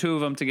just the two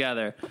of them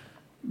together,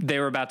 they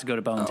were about to go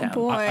to Bone Town.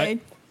 Boy.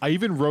 I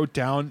even wrote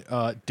down,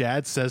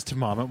 Dad says to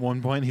Mom at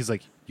one point, he's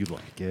like, you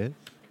like it?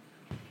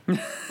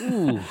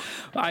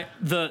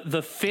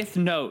 The fifth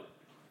note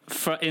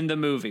in the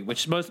movie,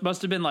 which must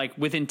have been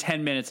within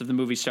 10 minutes of the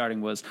movie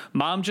starting, was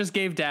Mom just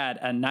gave Dad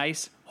a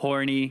nice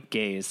horny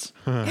gaze.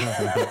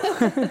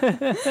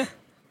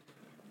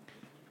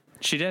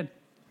 She did.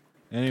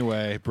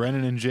 Anyway,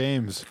 Brennan and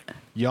James,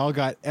 y'all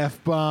got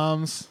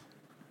F-bombs?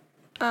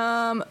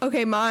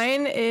 Okay,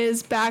 mine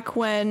is back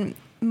when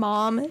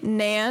Mom,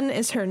 Nan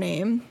is her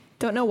name.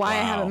 Don't know why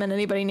I Wow. haven't met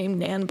anybody named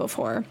Nan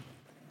before.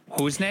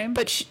 Whose name?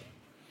 But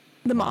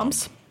the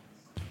mom's.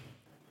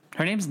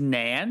 Her name's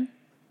Nan?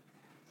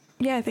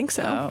 Yeah, I think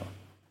so. Oh.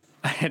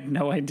 I had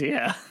no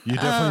idea. You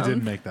definitely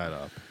didn't make that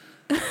up.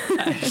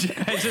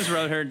 I just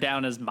wrote her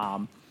down as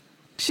Mom.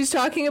 She's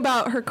talking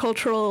about her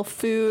cultural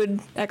food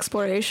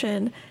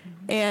exploration,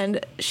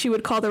 and she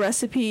would call the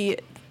recipe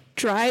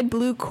dried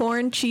blue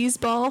corn cheese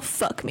ball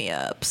fuck me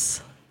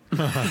ups.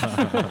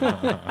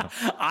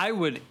 I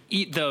would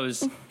eat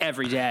those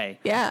every day.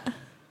 Yeah,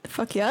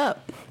 fuck you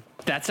up.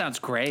 That sounds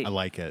great. I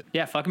like it.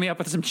 Yeah, fuck me up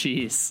with some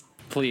cheese,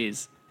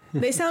 please.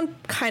 They sound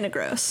kind of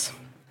gross.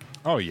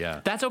 Oh, yeah.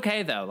 That's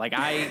okay though.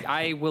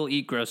 I will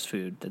eat gross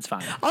food. That's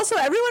fine. Also,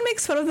 everyone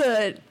makes fun of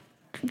the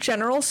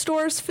general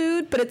store's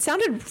food, but it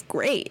sounded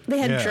great. They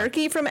had Yeah.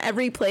 jerky from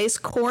every place,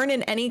 corn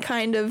in any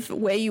kind of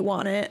way you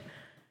want it.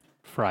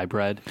 Fry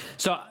bread.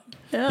 So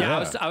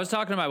Yeah. I was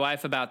talking to my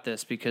wife about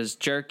this because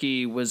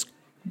jerky was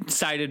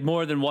cited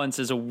more than once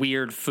as a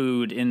weird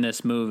food in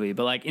this movie.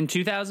 But in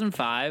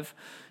 2005,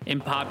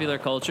 in popular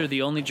culture,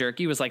 the only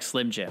jerky was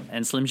Slim Jim,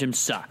 and Slim Jim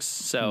sucks.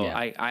 So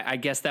Yeah. I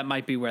guess that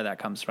might be where that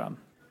comes from.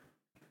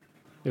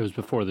 It was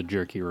before the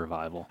jerky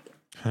revival.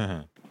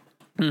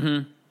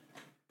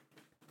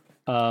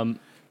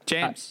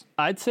 James.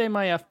 I'd say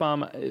my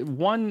F-bomb,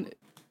 one,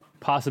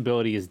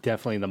 possibility is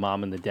definitely the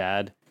mom and the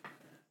dad,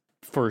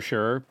 for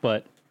sure.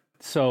 But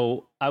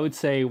so I would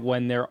say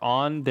when they're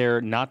on their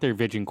not their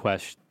vision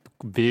quest,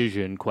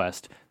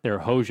 their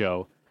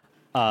Hojo,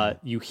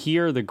 you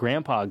hear the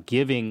grandpa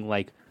giving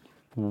like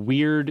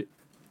weird,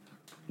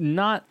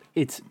 not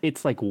it's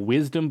like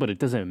wisdom, but it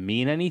doesn't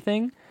mean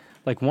anything.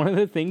 Like one of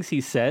the things he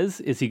says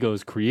is he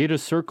goes, "Create a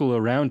circle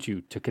around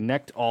you to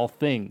connect all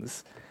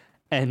things,"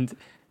 and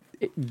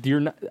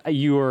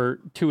you're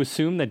to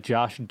assume that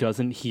Josh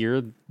doesn't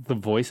hear the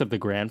voice of the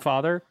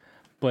grandfather,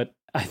 but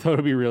I thought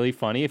it'd be really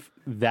funny if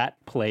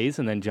that plays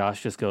and then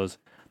Josh just goes,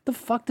 "The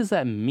fuck does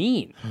that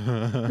mean?"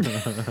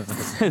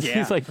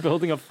 He's like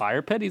building a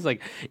fire pit. He's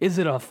like, "Is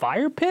it a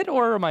fire pit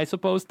or am I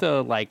supposed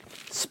to like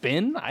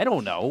spin? I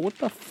don't know. What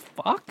the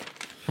fuck?"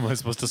 Am I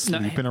supposed to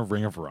sleep in a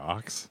ring of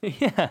rocks?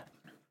 Yeah.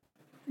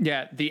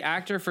 Yeah, the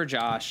actor for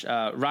Josh,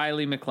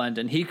 Riley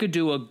McClendon, he could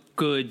do a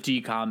good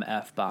DCOM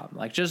F-bomb.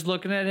 Like, just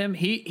looking at him,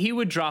 he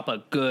would drop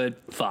a good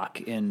fuck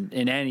in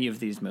any of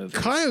these movies.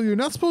 Kyle, you're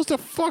not supposed to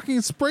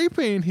fucking spray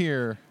paint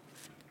here.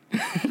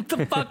 What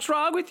the fuck's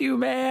wrong with you,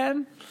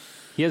 man?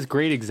 He has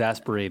great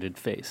exasperated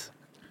face.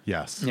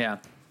 Yes. Yeah.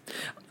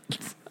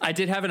 I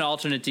did have an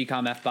alternate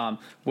DCOM F-bomb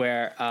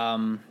where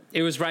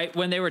it was right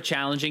when they were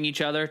challenging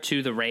each other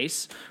to the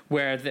race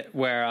where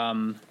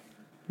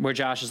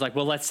Josh is like,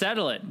 "Well, let's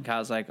settle it." And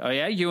Kyle's like, "Oh,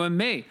 yeah, you and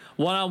me,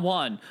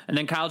 1-on-1. And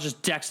then Kyle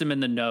just decks him in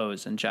the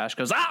nose. And Josh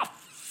goes, "Ah,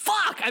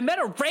 fuck, I meant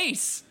a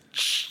race."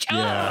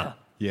 Yeah.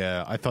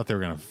 Yeah, I thought they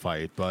were going to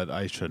fight, but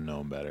I should have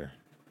known better.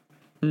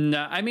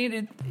 No, I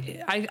mean,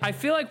 I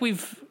feel like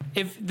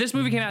if this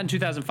movie came out in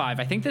 2005,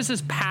 I think this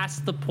is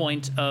past the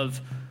point of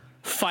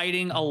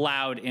fighting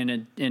allowed in a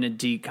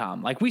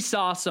DCOM. Like, we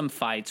saw some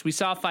fights. We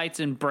saw fights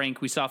in Brink.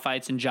 We saw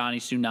fights in Johnny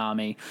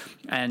Tsunami.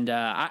 And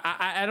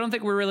I don't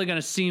think we're really going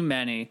to see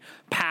many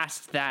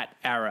past that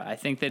era. I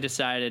think they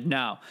decided,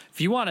 no, if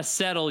you want to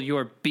settle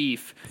your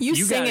beef,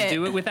 you got to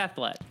do it with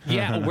Athlet.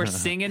 Yeah, we're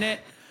singing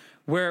it.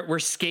 We're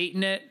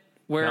skating it.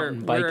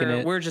 Mountain biking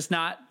it. We're just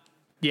not,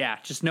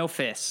 just no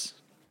fists.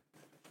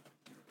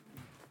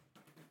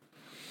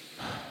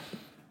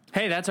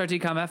 Hey, that's our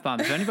DCOM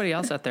F-bomb. If anybody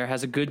else out there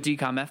has a good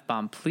DCOM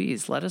F-bomb,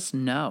 please let us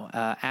know.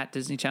 At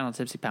Disney Channel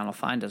Tipsy Panel,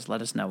 find us. Let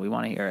us know. We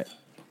want to hear it.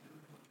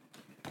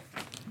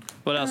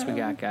 What else we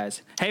got,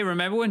 guys? Hey,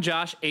 remember when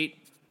Josh ate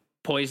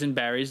poison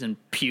berries and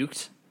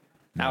puked?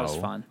 That was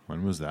fun.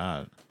 When was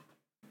that?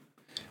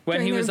 When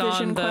During he was their on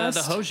Vision the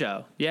Quest?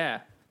 Hojo. Yeah.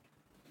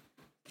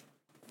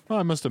 Oh,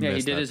 I must have Yeah,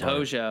 missed he did that his part.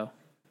 Hojo.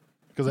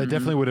 Because I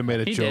definitely would have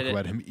made a He joke did it.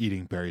 about him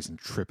eating berries and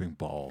tripping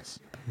balls.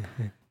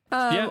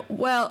 Yeah.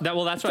 Well, That's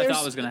what I there's-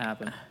 thought was going to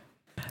happen.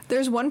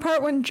 There's one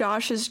part when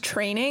Josh is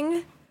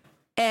training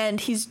and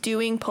he's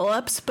doing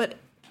pull-ups, but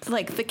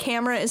like the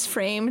camera is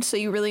framed so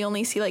you really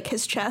only see like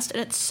his chest,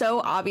 and it's so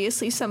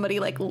obviously somebody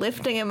like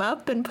lifting him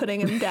up and putting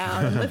him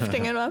down and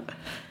lifting him up.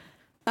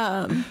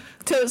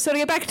 So to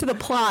get back to the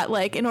plot,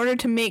 like in order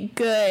to make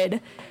good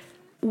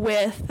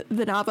with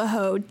the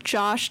Navajo,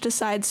 Josh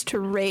decides to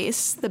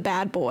race the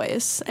bad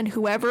boys, and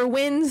whoever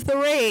wins the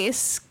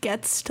race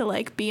gets to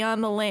like be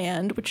on the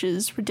land, which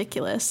is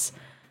ridiculous.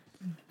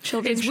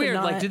 Children It's should weird.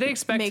 not Like, do they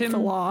expect make him? the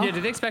law. Yeah,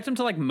 do they expect him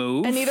to like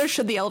move? And neither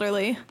should the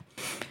elderly.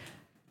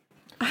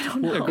 I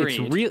don't know.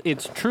 Agreed.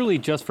 It's truly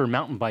just for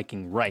mountain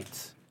biking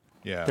rights.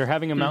 Yeah. They're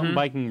having a mountain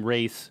biking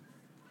race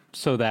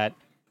so that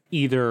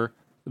either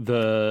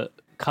the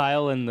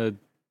Kyle and the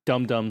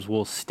Dum Dums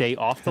will stay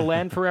off the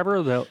land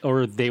forever,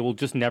 or they will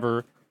just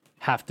never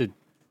have to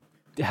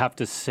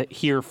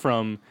hear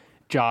from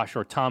Josh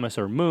or Thomas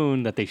or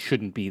Moon that they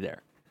shouldn't be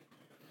there.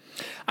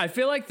 I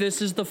feel like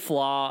this is the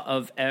flaw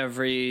of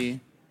every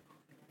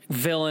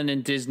villain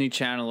in Disney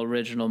Channel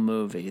original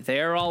movie. They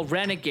are all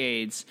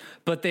renegades,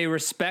 but they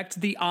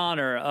respect the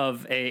honor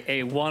of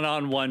a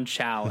one-on-one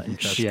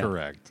challenge. That's Yeah.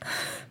 correct.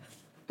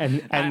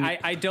 And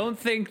I don't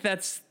think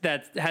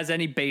that has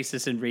any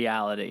basis in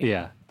reality.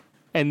 yeah.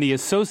 And the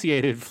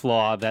associated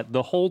flaw that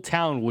the whole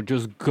town would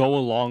just go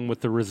along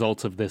with the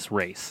results of this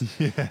race.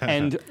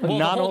 And Well,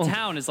 not the whole only,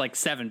 town is like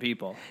 7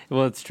 people.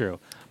 well, it's true.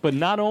 But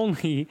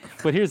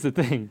here's the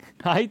thing.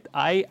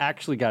 I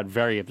actually got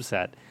very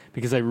upset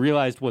because I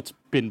realized what's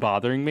been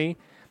bothering me.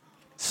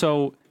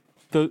 So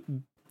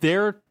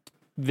they're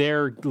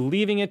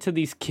leaving it to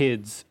these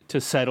kids to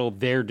settle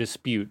their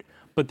dispute,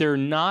 but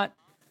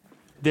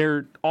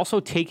they're also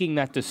taking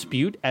that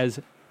dispute as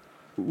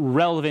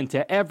relevant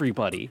to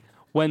everybody.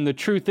 When the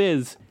truth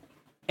is,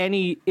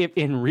 if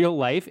in real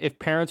life, if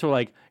parents are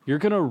like, "You're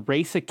going to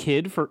race a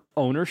kid for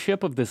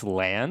ownership of this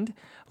land,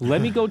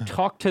 let me go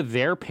talk to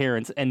their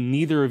parents and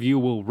neither of you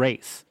will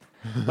race."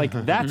 Like,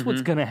 that's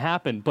what's going to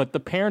happen. But the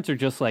parents are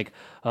just like,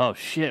 "Oh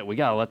shit, we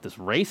got to let this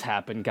race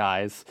happen,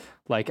 guys."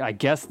 Like, I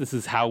guess this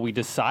is how we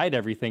decide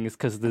everything, is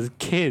because this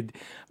kid,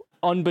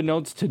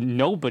 unbeknownst to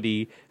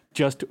nobody,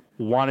 just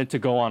wanted to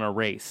go on a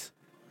race.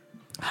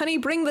 Honey,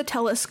 bring the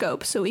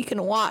telescope so we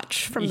can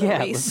watch from the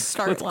race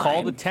start let's line.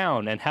 call the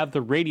town and have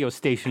the radio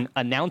station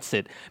announce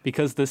it,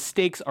 because the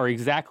stakes are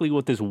exactly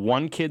what this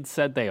one kid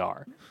said they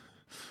are.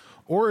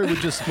 Or it would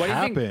just do you think?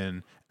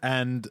 happen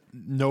and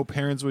no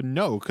parents would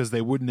know because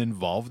they wouldn't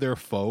involve their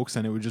folks,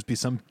 and it would just be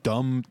some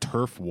dumb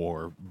turf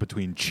war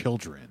between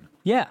children.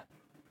 Yeah.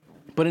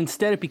 But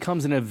instead it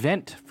becomes an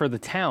event for the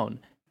town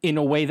in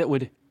a way that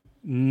would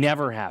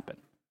never happen.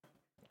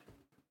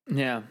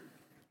 Yeah.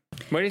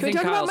 What do you Can we think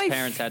talk about Kyle's my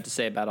parents had to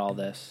say about all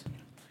this?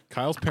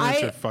 Kyle's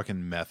parents I- are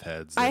fucking meth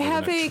heads. I They live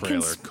have in a a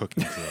trailer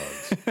cooking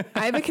drugs.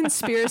 I have a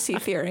conspiracy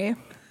theory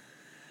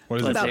What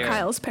is Let's it? about hear it.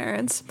 Kyle's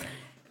parents.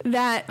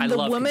 That I the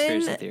love conspiracy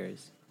woman,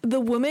 theories. the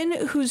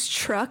woman whose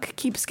truck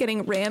keeps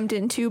getting rammed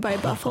into by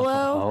Buffalo,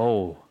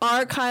 Oh.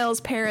 are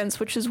Kyle's parents,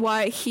 which is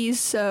why he's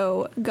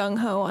so gung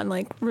ho on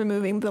like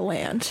removing the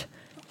land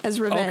as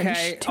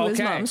revenge to his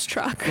mom's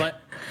truck.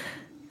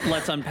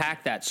 Let's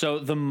unpack that. So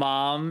the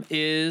mom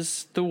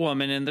is the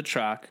woman in the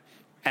truck,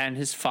 and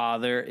his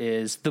father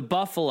is the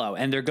buffalo,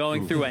 and they're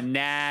going through a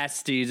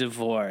nasty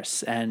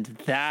divorce, and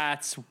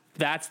that's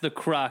the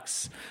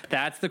crux.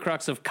 That's the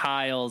crux of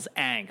Kyle's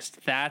angst.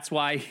 That's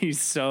why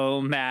he's so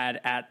mad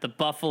at the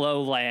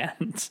buffalo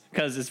land,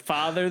 because his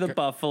father, the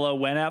buffalo,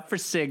 went out for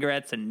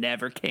cigarettes and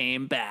never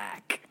came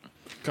back.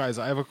 Guys,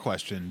 I have a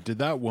question. Did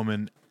that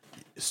woman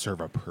serve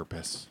a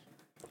purpose?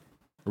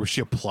 Or was she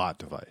a plot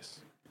device?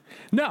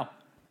 No,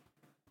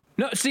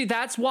 see,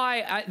 that's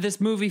why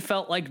this movie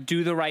felt like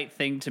Do the Right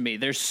Thing to me.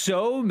 There's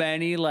so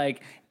many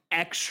like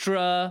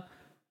extra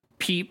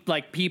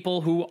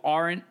people who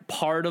aren't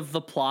part of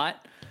the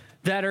plot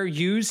that are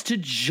used to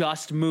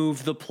just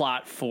move the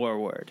plot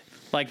forward.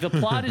 Like the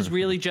plot is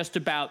really just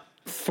about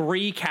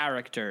 3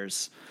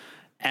 characters,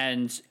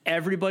 and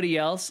everybody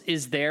else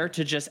is there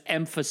to just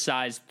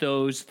emphasize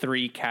those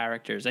 3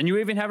 characters. And you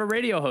even have a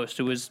radio host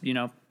who was,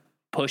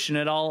 pushing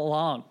it all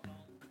along.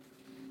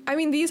 I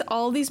mean,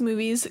 all these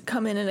movies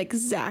come in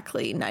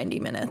exactly 90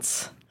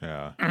 minutes.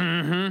 Yeah.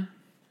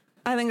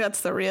 I think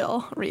that's the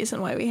real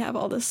reason why we have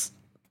all this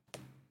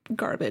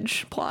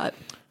garbage plot.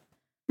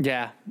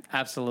 Yeah,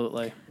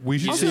 absolutely. We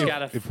should Also, see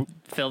gotta if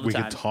fill the we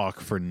time. could talk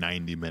for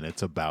 90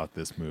 minutes about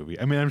this movie.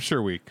 I mean, I'm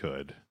sure we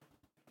could.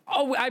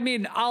 Oh, I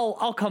mean,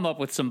 I'll come up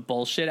with some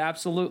bullshit.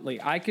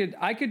 Absolutely. I could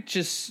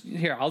just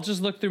I'll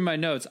just look through my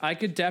notes. I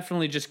could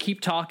definitely just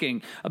keep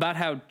talking about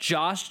how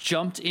Josh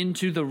jumped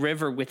into the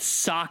river with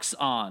socks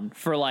on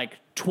for like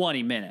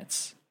 20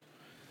 minutes.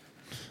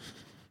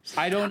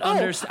 I don't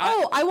understand.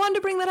 I wanted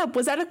to bring that up.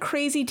 Was that a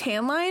crazy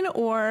tan line,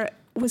 or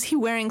was he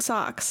wearing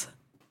socks?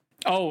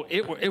 Oh,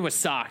 it was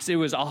socks. It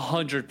was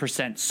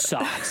 100%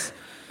 socks.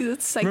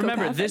 That's psychopathic.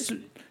 Remember this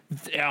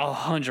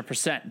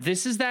 100%.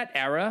 This is that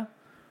era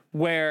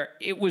where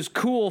it was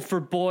cool for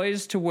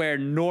boys to wear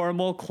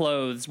normal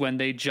clothes when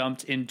they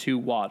jumped into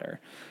water.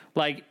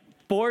 Like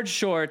board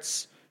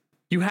shorts,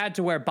 you had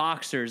to wear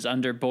boxers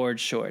under board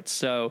shorts.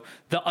 So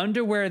the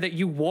underwear that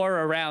you wore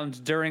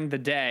around during the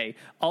day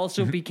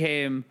also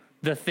became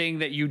the thing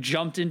that you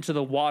jumped into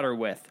the water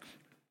with.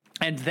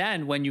 And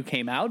then when you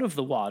came out of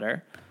the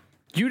water,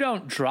 you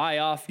don't dry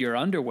off your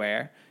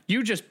underwear.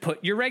 You just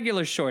put your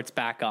regular shorts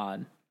back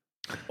on.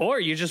 Or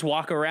you just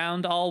walk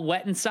around all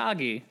wet and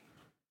soggy.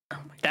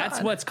 That's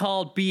God. what's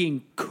called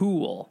being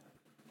cool.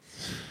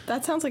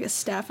 That sounds like a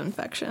staph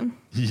infection.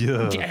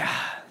 Yeah. Yeah.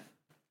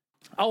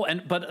 Oh,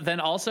 but then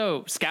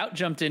also Scout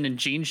jumped in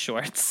jean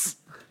shorts.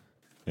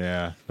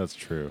 Yeah, that's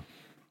true.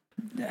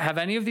 Have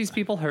any of these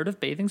people heard of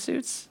bathing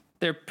suits?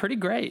 They're pretty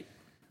great.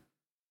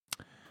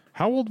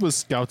 How old was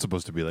Scout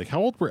supposed to be? Like, how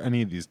old were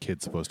any of these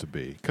kids supposed to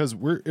be? Because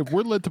if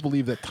we're led to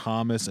believe that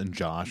Thomas and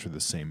Josh are the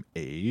same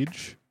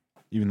age,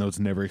 even though it's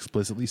never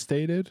explicitly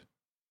stated.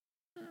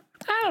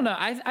 I don't know.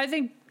 I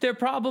think they're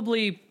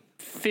probably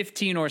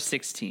 15 or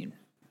 16.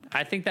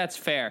 I think that's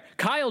fair.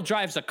 Kyle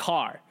drives a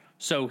car,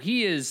 so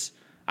he is.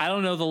 I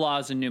don't know the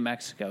laws in New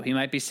Mexico. He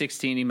might be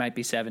 16. He might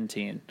be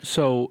 17.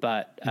 So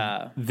But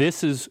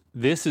this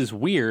is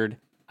weird.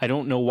 I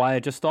don't know why I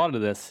just thought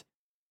of this,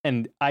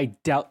 and I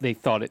doubt they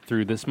thought it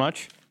through this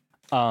much.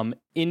 In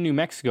New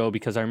Mexico,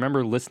 because I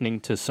remember listening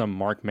to some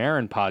Mark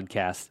Maron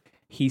podcast,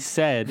 he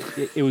said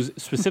it was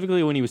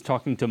specifically when he was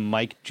talking to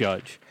Mike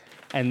Judge,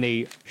 and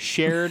they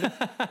shared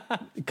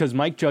because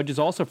Mike Judge is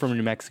also from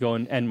New Mexico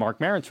and Mark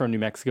Maron's from New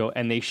Mexico,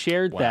 and they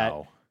shared that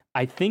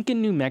I think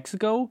in New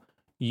Mexico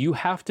you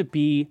have to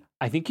be.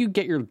 I think you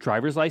get your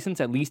driver's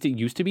license. At least it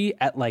used to be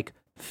at like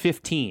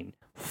 15,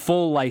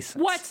 full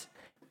license. what?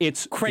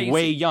 It's Crazy.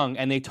 way young,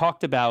 and they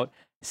talked about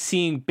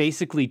seeing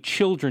basically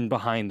children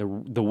behind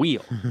the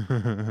wheel.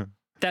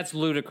 That's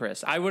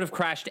ludicrous. I would have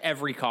crashed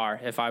every car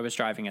if I was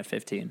driving at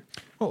 15.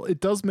 Well,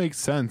 it does make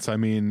sense. I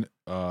mean,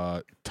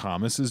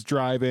 Thomas is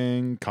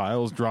driving,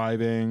 Kyle's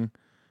driving.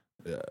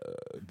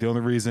 The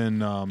only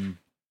reason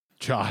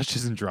Josh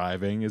isn't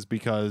driving is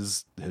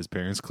because his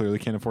parents clearly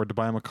can't afford to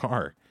buy him a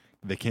car.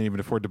 They can't even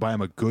afford to buy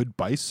him a good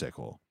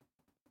bicycle.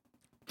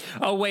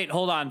 Oh, wait,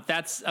 hold on.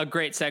 That's a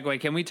great segue.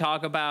 Can we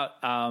talk about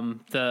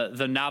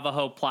the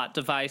Navajo plot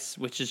device,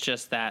 which is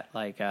just that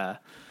like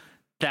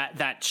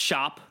that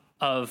shop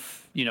of,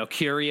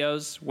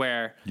 curios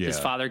where his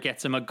father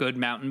gets him a good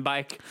mountain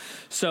bike.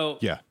 So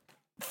Yeah.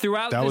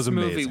 throughout That this was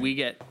movie,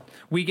 amazing.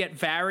 we get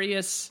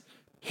various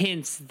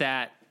hints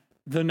that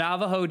the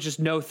Navajo just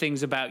know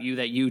things about you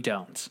that you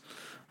don't.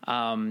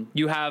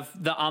 You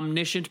have the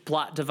omniscient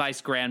plot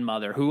device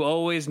grandmother who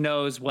always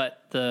knows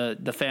what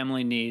the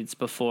family needs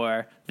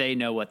before they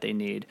know what they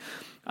need.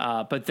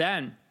 But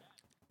then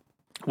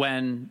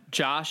when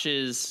Josh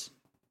is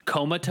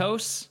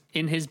comatose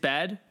in his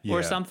bed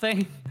or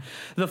something,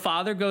 the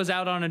father goes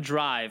out on a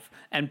drive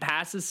and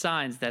passes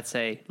signs that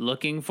say,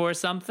 looking for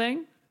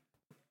something.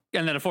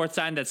 And then a fourth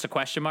sign that's a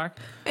question mark.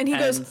 And he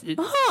goes,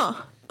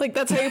 huh. Like,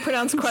 that's how you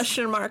pronounce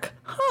question mark.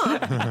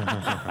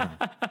 Huh.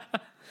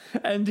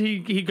 And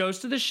he goes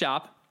to the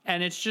shop,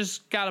 and it's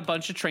just got a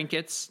bunch of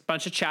trinkets,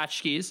 bunch of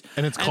tchotchkes.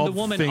 And it's called the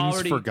woman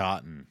Things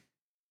Forgotten.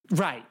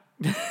 Right.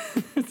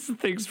 It's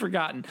Things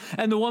Forgotten.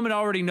 And the woman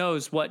already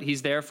knows what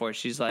he's there for.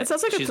 She's like... It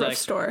sounds like a thrift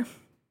store.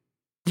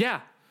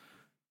 Yeah.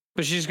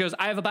 But she just goes,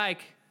 I have a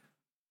bike.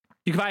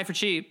 You can buy it for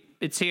cheap.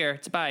 It's here.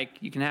 It's a bike.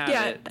 You can have it.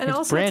 Yeah, and It's also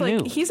it's brand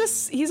like new.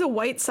 he's a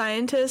white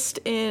scientist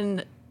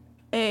in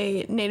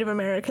a Native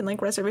American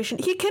like reservation.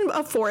 He can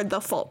afford the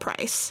full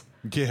price.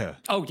 Yeah.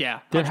 Oh, yeah.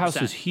 100%. Their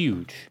house is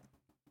huge.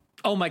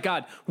 Oh, my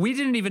God. We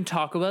didn't even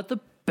talk about the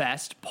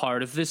best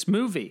part of this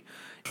movie.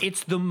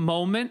 It's the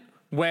moment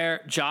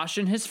where Josh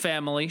and his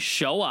family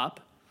show up,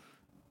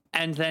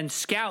 and then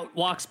Scout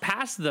walks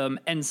past them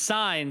and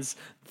signs,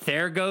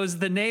 there goes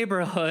the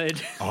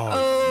neighborhood.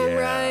 Oh, yeah.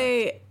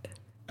 right.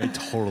 I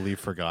totally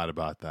forgot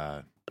about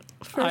that.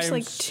 First, I'm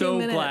like 2 so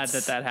minutes. glad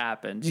that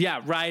happened.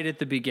 Yeah, right at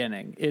the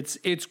beginning.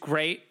 It's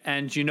great.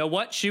 And you know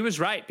what? She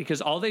was right,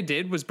 because all they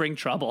did was bring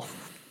trouble.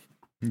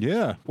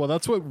 Yeah. Well,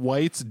 that's what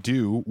whites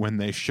do when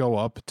they show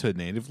up to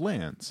native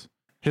lands,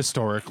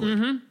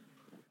 historically.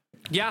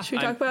 Yeah. Should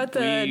we talk about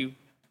the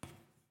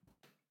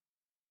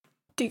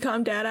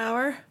DCOM Dad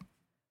Hour?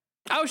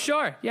 Oh,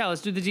 sure. Yeah,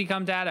 let's do the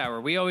DCOM Dad Hour.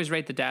 We always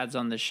rate the dads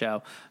on this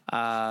show.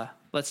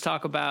 Let's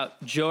talk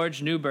about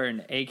George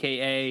Newbern,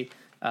 a.k.a.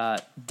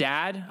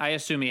 Dad. I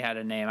assume he had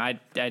a name. I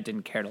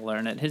didn't care to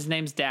learn it. His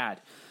name's Dad.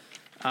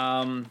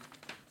 I'm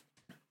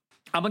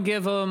going to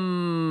give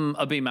him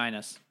a B-.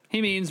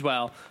 He means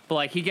well, but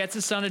like he gets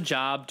his son a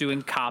job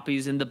doing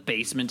copies in the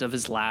basement of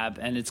his lab,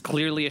 and it's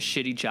clearly a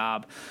shitty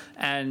job.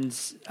 And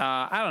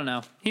I don't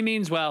know. He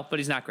means well, but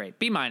he's not great.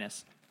 B-.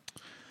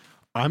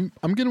 I'm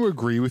going to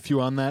agree with you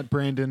on that,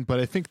 Brandon, but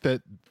I think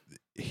that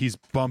he's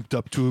bumped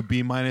up to a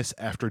B-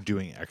 after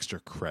doing extra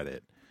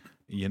credit.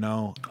 You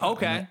know?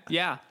 Okay.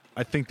 Yeah.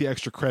 I think the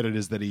extra credit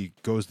is that he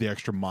goes the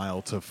extra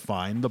mile to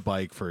find the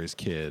bike for his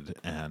kid,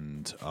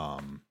 and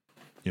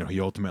he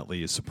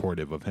ultimately is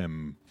supportive of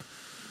him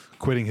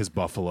quitting his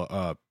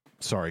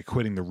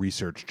quitting the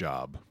research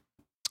job.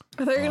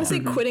 I thought you were going to say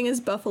quitting his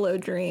Buffalo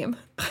dream.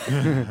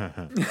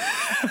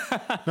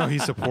 No, he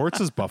supports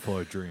his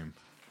Buffalo dream.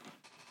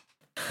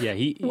 Yeah,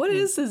 What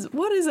is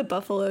a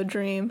Buffalo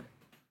dream?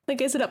 Like,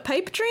 is it a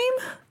pipe dream?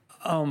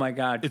 Oh my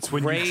God. It's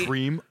when you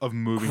dream of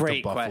moving to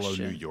great Buffalo,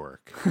 question. New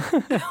York.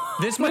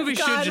 This movie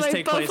should God, just my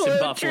take place in Buffalo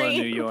Buffalo,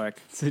 dream. New York.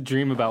 It's a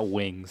dream about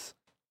wings.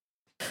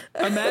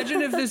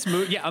 Imagine if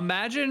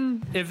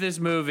this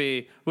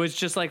movie was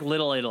just like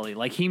Little Italy.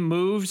 Like he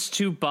moves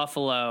to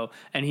Buffalo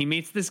and he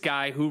meets this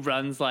guy who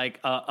runs like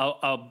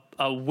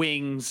a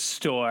wings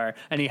store,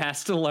 and he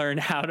has to learn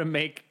how to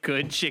make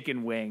good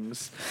chicken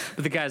wings.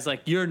 But the guy's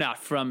like, "You're not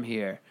from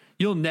here.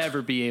 You'll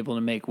never be able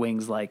to make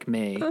wings like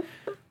me."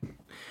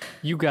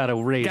 You got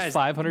to raise Guys-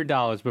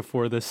 $500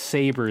 before the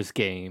Sabres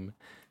game.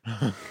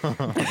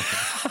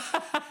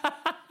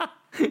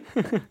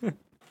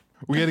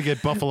 We got to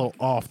get Buffalo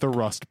off the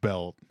Rust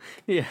Belt.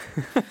 Yeah,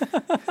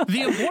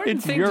 The important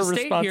it's thing your to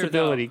state here,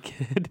 though, responsibility,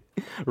 kid.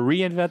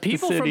 Reinvent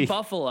people the city.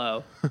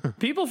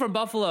 from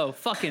Buffalo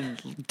fucking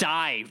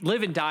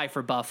live and die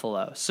for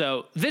Buffalo.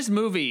 So this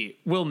movie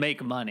will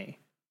make money.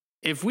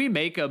 If we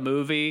make a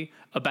movie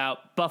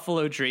about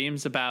Buffalo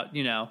dreams, about,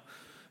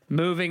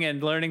 moving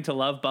and learning to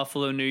love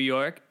Buffalo, New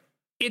York,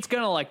 it's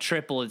going to like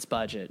triple its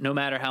budget, no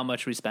matter how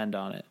much we spend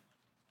on it.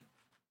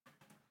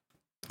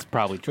 It's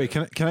probably true.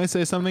 Wait, can I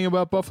say something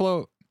about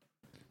Buffalo?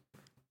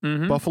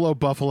 Mm-hmm. Buffalo,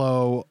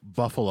 Buffalo,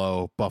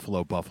 Buffalo,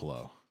 Buffalo,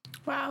 Buffalo.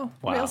 Wow.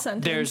 Wow. Real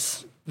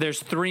sentence. There's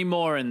 3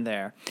 more in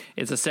there.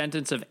 It's a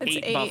sentence of It's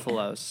 8 8.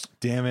 buffaloes.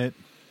 Damn it.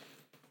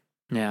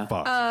 Yeah.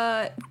 Fuck.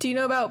 Do you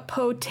know about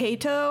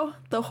Potato,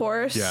 the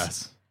horse?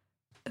 Yes.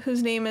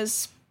 Whose name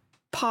is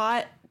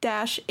Pot-8-O.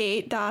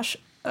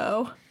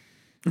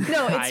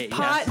 No, it's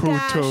Pot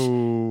dash.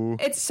 Puto.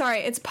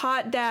 It's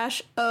Pot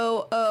dash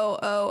O.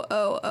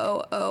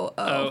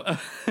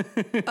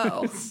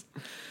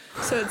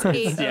 So it's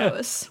 8 Yeah.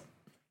 O's.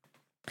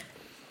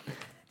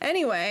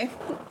 Anyway,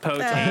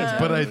 Potato.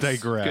 But I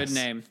digress. Good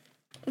name.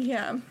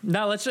 yeah.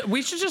 No,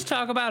 we should just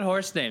talk about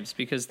horse names,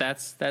 because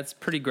that's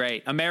pretty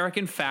great.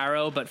 American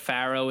Pharaoh, but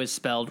Pharaoh is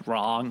spelled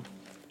wrong.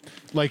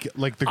 Like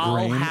the I'll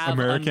grain have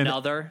American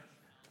Farro.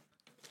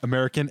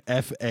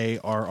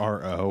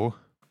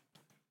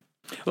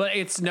 Well,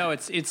 it's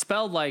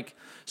spelled like,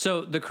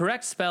 so the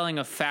correct spelling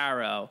of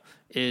Pharaoh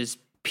is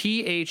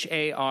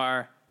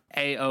Pharoah,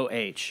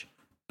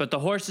 but the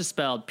horse is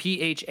spelled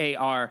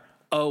Pharoah.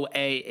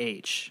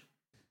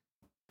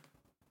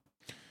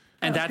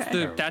 And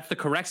Okay. that's the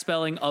correct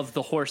spelling of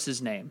the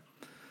horse's name.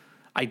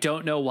 I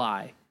don't know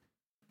why,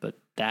 but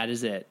that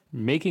is it.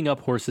 Making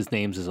up horses'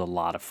 names is a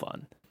lot of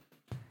fun.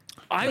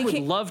 I They would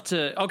can't- love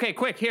to. Okay,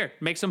 quick, here,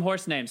 make some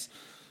horse names.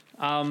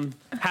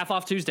 Half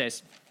off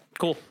Tuesdays.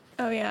 Cool.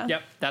 Oh yeah.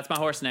 Yep, that's my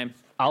horse name.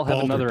 I'll have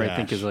another. I Balderdash.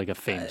 think is like a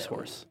famous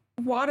horse.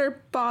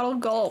 Water bottle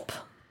gulp.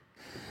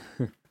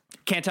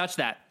 Can't touch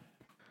that.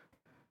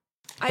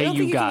 I Hey, don't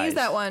you think you can use guys.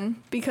 that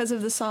one because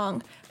of the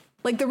song.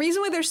 Like the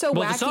reason why they're so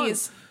Well, the wacky song-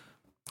 is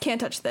can't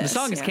touch this. The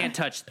song is yeah. Can't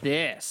Touch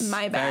This.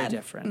 My bad.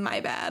 Very different. My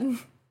bad.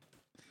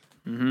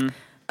 Mm-hmm.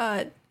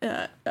 I'm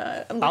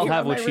I'll looking have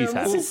around what my she's room.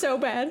 having. This is so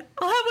bad.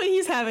 I'll have what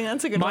he's having.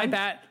 That's a good My one.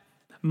 bad.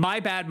 My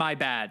bad, my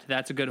bad.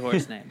 That's a good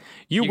horse name.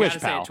 You wish, gotta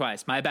say pal. it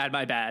twice. My bad,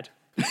 my bad.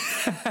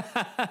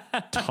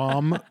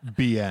 Tom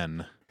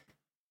Bien.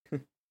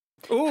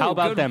 Ooh, How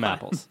about good them one.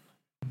 apples?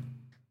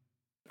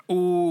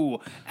 Ooh,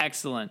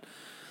 excellent.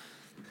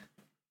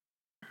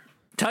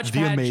 The Touchpad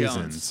Jones.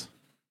 Amazons.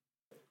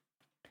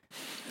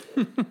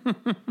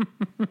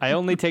 I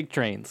only take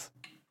trains.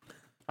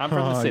 I'm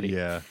from the city.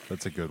 Yeah,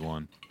 that's a good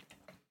one.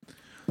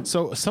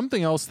 So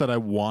something else that I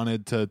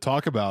wanted to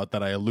talk about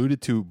that I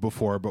alluded to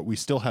before, but we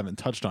still haven't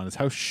touched on, is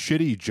how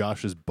shitty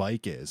Josh's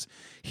bike is.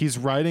 He's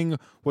riding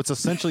what's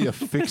essentially a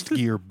fixed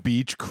gear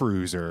beach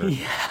cruiser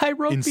I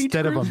wrote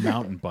instead of a Beach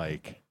mountain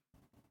bike.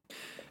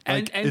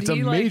 And It's a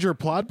he, major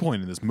plot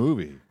point in this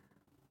movie,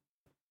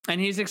 and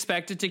he's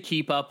expected to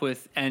keep up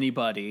with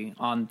anybody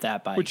on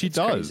that bike, which he It's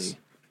does. crazy.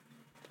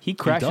 He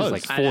crashes does.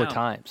 like I 4 know.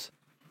 times.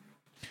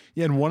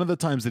 Yeah, and one of the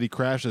times that he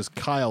crashes,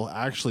 Kyle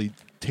actually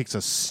takes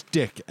a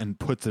stick and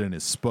puts it in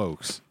his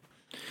spokes.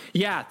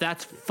 Yeah,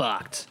 that's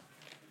fucked.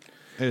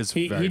 It is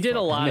He very did a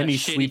fucking- lot then of he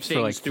shitty sleeps things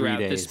for like 3 throughout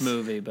this days.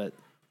 movie, but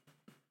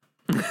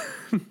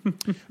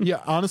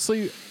Yeah,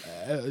 honestly,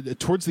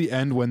 towards the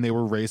end when they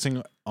were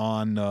racing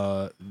on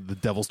the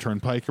Devil's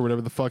Turnpike or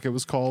whatever the fuck it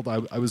was called,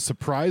 I was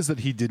surprised that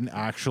he didn't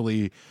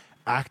actually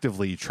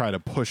actively try to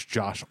push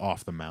Josh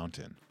off the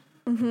mountain.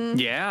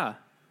 yeah.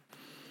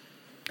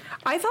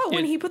 I thought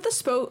when It- he put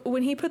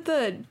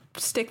the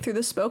stick through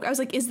the spoke, I was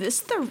like, is this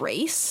the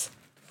race?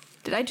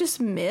 Did I just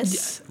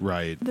miss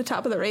Right. the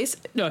top of the race?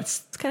 No,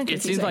 It's kinda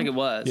it seems like it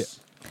was.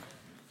 Yeah.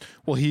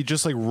 Well, he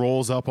just like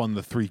rolls up on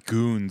the 3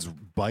 goons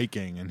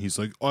biking and he's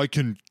like, I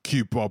can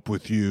keep up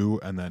with you.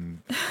 And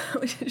then,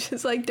 It's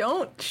just like,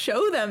 don't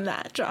show them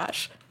that,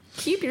 Josh.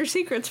 Keep your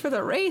secrets for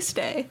the race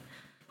day.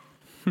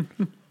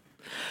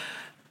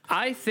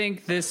 I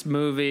think this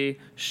movie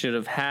should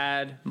have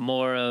had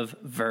more of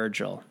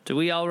Virgil. Do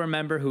we all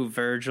remember who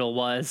Virgil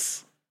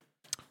was?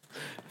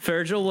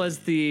 Virgil was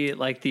the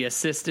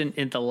assistant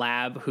in the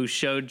lab who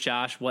showed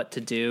Josh what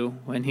to do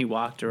when he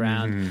walked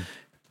around.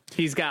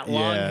 He's got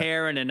long Yeah.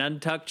 hair and an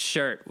untucked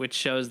shirt, which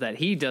shows that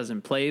he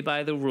doesn't play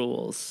by the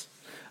rules.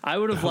 I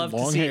would have loved to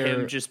Long see hair.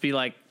 him just be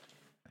like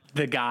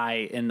the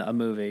guy in a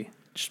movie,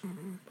 just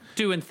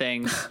doing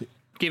things,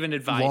 giving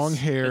advice. long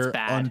hair, that's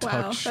bad. untucked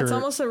Wow, that's shirt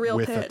almost a real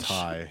with a pitch.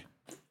 tie.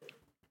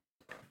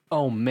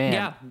 Oh man.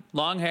 Yeah,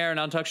 long hair and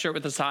untucked shirt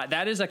with a tie.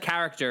 That is a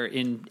character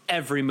in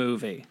every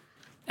movie,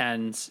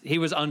 and he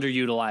was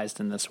underutilized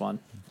in this one.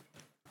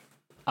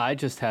 I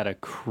just had a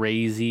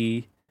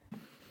crazy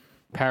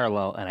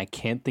parallel, and I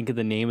can't think of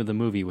the name of the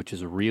movie, which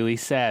is really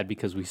sad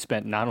because we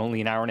spent not only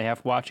an hour and a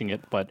half watching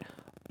it, but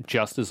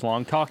just as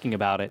long talking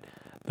about it.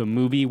 The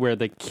movie where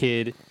the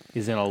kid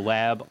is in a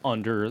lab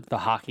under the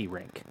hockey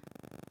rink.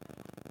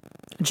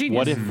 Genius.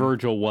 What if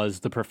Virgil was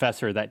the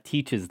professor that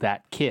teaches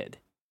that kid?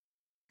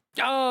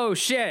 Oh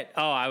shit!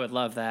 Oh, I would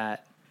love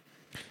that.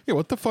 Yeah,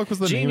 what the fuck was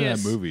the name of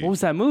Genius. that movie? What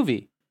was that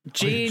movie?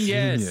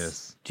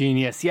 Genius.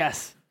 Genius,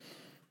 yes.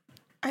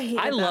 I hated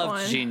I that loved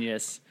one.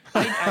 Genius.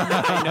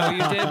 I know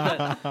you did,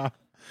 but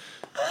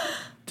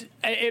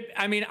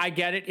I mean, I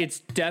get it. It's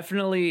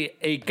definitely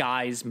a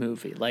guy's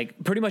movie.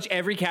 Like pretty much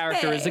every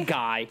character is a Hey.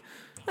 guy.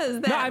 What is No,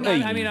 that? I'm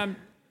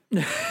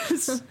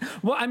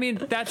well, I mean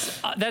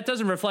that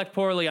doesn't reflect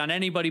poorly on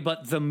anybody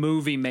but the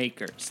movie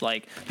makers.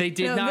 Like they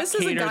did No, not this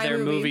is a cater guy their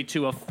movie. movie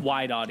to a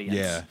wide audience.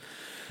 Yeah.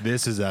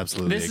 This is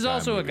absolutely This is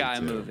also a guy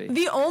too. movie.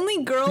 The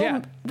only girl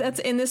Yeah. that's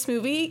in this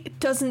movie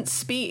doesn't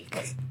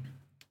speak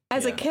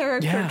as a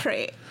character Yeah.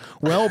 trait.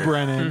 Well,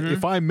 Brennan,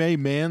 if I may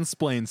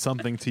mansplain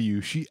something to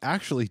you, she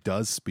actually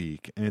does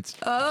speak, and it's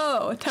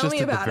Oh, tell just me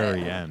at about the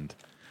very it. end.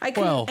 I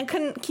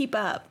couldn't keep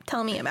up.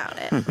 Tell me about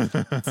it.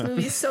 This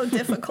movie's so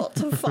difficult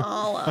to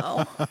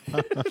follow.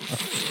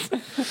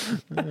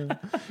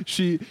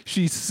 She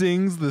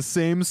sings the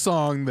same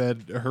song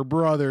that her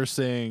brother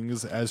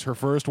sings as her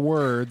first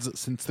words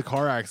since the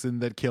car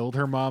accident that killed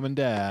her mom and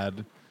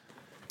dad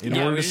in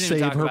Yeah, order we to didn't even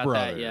save talk her about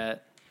brother. that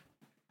yet.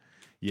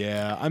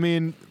 Yeah, I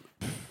mean,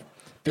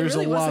 there's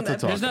really a lot wasn't to that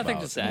talk There's nothing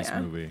about to say. in this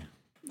Yeah. movie.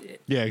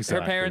 Yeah,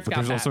 exactly. Her parents but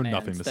got there's also Batmans.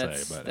 nothing to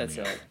that's, say. But that's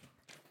I mean, it.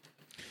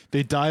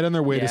 they died on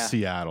their way to Yeah.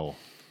 Seattle,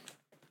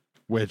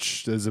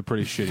 which is a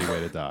pretty shitty way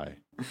to die.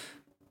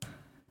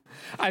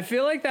 I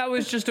feel like that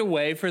was just a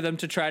way for them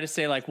to try to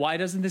say, like, why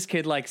doesn't this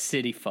kid like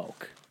city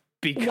folk?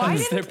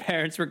 Because their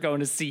parents were going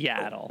to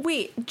Seattle.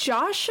 Wait,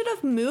 Josh should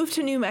have moved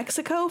to New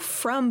Mexico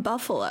from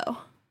Buffalo.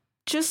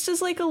 just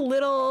as like a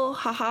little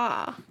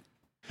haha.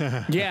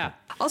 Yeah.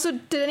 Also,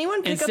 did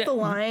anyone pick Instead- up the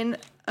line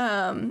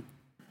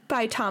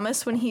by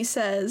Thomas when he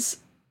says,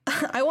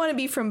 I want to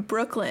be from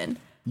Brooklyn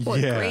or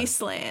Yeah.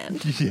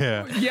 Graceland?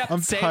 Yeah. Yep.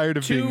 I'm tired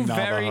of two being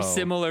very Navajo.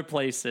 similar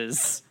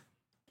places.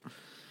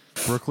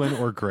 Brooklyn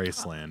or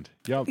Graceland.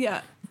 Yep.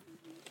 Yeah.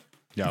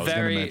 Yeah, I was going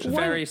to Very, mention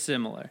very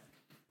similar.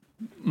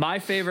 My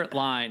favorite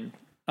line,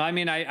 I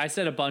mean, I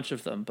said a bunch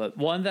of them, but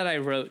one that I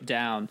wrote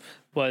down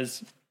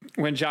was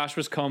when Josh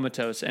was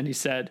comatose and he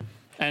said,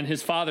 and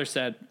his father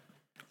said,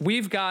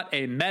 "We've got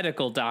a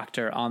medical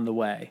doctor on the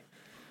way,"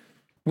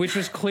 which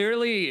was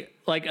clearly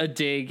like a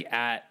dig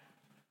at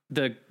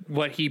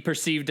what he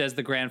perceived as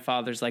the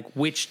grandfather's like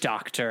witch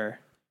doctor,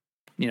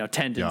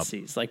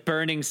 tendencies, like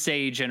burning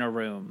sage in a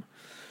room.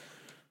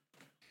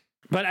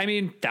 But I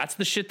mean, that's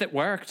the shit that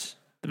worked.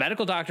 The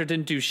medical doctor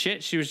didn't do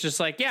shit. She was just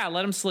like, yeah,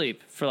 let him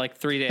sleep for like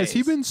 3 days. Has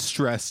he been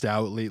stressed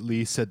out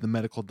lately, said the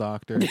medical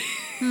doctor.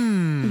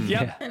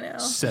 Yep. I know.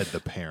 Said the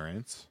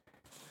parents.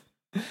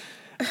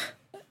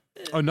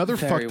 Another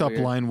Very fucked up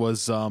weird. line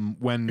was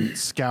when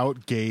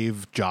Scout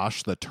gave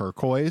Josh the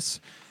turquoise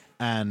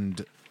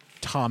and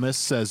Thomas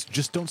says,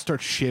 just don't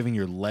start shaving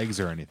your legs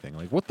or anything.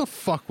 Like, what the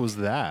fuck was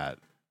that?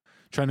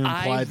 Trying to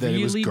imply I that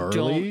it was really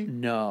girly?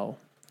 don't know.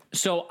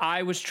 So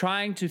I was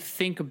trying to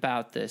think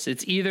about this.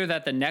 It's either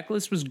that the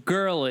necklace was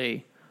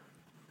girly,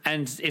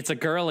 and it's a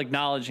girl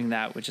acknowledging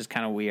that, which is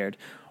kind of weird,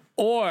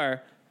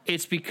 or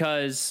it's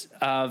because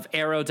of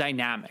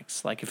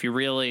aerodynamics. Like if you're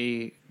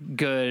really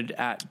good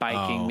at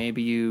biking,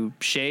 maybe you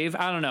shave.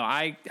 I don't know.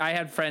 I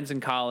had friends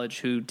in college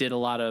who did a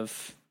lot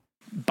of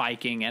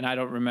biking, and I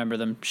don't remember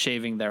them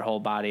shaving their whole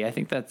body. I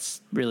think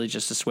that's really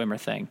just a swimmer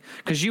thing,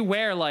 because you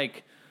wear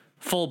like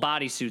full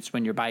body suits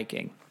when you're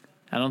biking.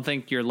 I don't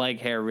think your leg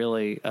hair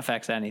really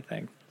affects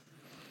anything.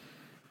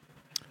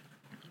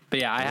 But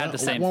yeah, I had the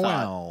same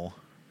thought.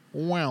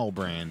 Well,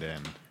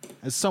 Brandon,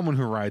 as someone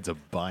who rides a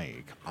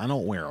bike, I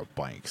don't wear a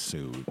bike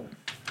suit.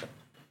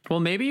 Well,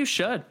 maybe you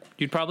should.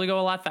 You'd probably go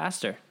a lot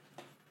faster.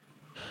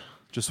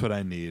 Just what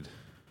I need.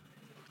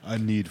 A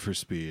need for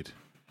speed.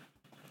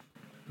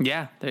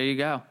 Yeah, there you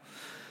go.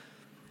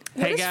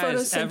 What Hey does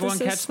guys, everyone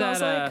photosynthesis catch smells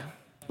that?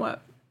 like?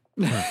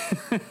 What?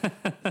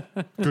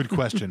 Good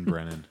question,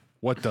 Brennan.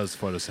 What does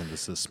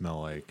photosynthesis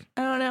smell like?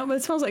 I don't know, but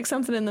it smells like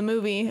something in the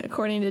movie,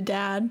 according to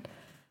Dad.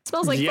 It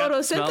smells like Yep,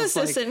 photosynthesis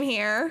smells like- in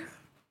here.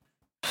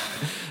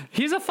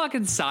 He's a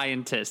fucking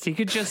scientist. He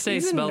could just say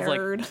He's a smells like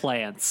nerd.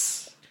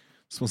 plants.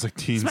 Smells like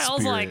Teen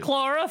Smells Spirit. like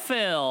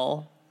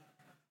chlorophyll.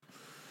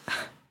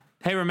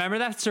 Hey, remember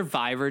that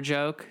Survivor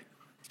joke?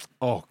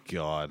 Oh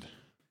God.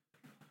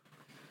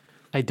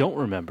 I don't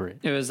remember it.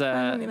 It was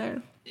I don't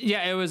either.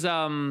 yeah, it was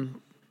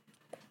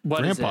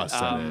what is Grandpa it?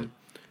 said it.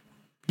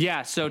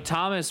 Yeah, so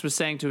Thomas was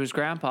saying to his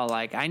grandpa,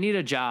 like, I need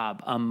a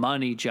job, a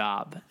money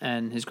job.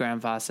 And his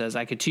grandpa says,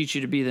 I could teach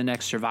you to be the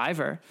next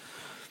survivor,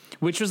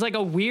 which was like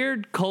a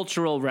weird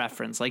cultural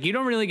reference. Like, you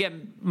don't really get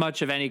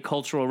much of any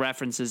cultural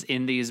references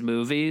in these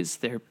movies.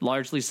 They're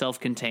largely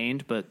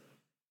self-contained, but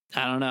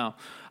I don't know.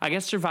 I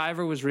guess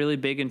Survivor was really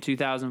big in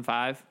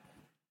 2005.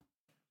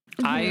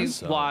 I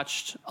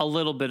watched a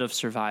little bit of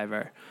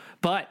Survivor,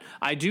 but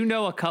I do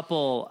know a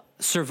couple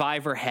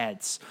Survivor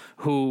heads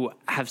who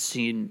have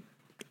seen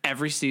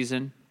every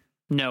season,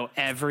 know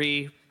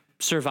every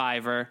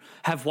Survivor,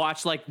 have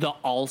watched like the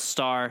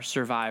All-Star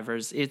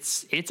Survivors.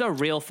 It's a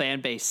real fan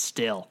base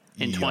still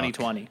in Yuck.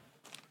 2020.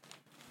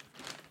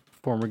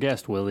 Former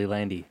guest Willie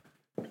Landy.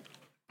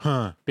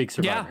 Big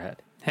Survivor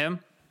head. Him.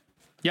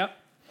 Yep.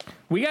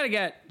 We got to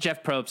get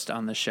Jeff Probst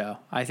on the show.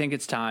 I think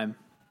it's time.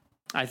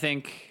 I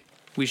think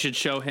we should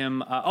show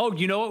him.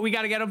 You know what we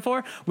got to get him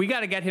for? We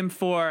got to get him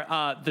for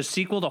the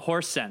sequel to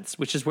Horse Sense,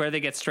 which is where they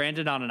get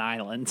stranded on an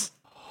island.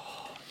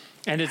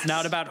 And it's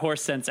not about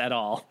horse sense at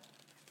all.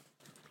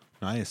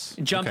 Nice.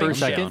 Jumping For a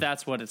ship, second.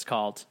 that's what it's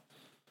called.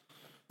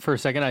 For a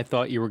second, I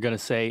thought you were going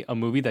to say a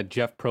movie that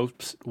Jeff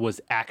Probst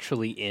was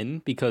actually in,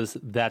 because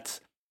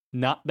that's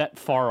not that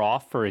far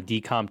off for a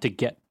DCOM to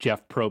get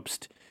Jeff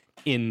Probst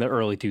in the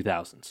early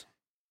 2000s.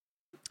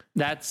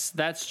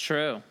 That's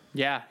true.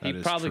 Yeah, he That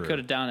is probably true. could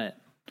have done it.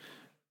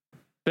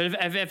 But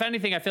if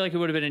anything, I feel like it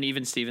would have been an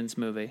Even Stevens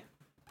movie.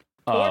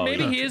 Or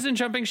maybe he is in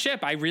Jumping Ship.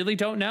 I really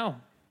don't know.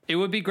 It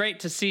would be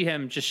great to see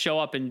him just show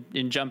up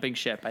in Jumping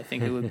Ship. I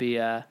think it would be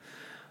a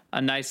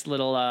nice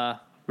little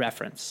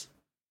reference.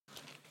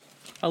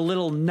 A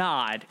little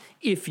nod,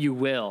 if you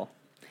will.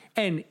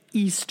 An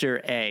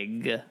Easter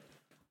egg.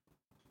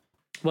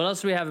 What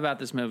else do we have about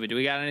this movie? Do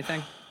we got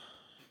anything?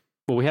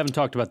 Well, we haven't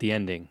talked about the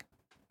ending.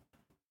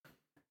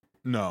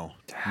 No,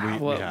 we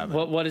haven't.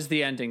 What is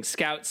the ending?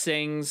 Scout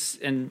sings,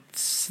 and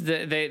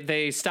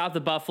they stop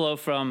the buffalo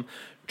from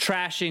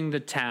trashing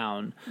the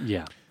town.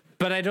 Yeah.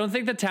 But I don't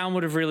think the town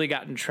would have really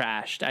gotten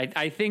trashed.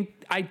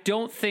 I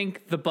don't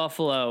think the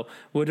buffalo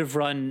would have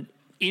run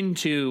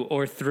into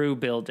or through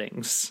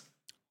buildings.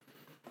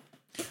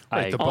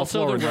 Right, the Also,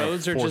 buffalo the are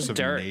roads are force just of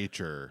dirt.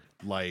 nature,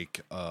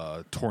 like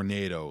a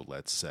tornado.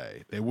 Let's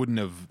say they wouldn't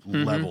have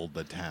leveled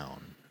the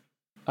town.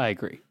 I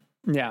agree.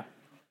 Yeah.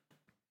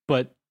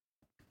 But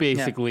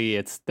basically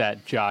it's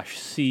that Josh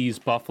sees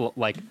buffalo,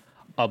 like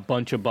a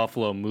bunch of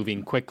buffalo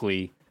moving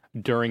quickly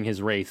during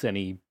his race, and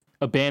he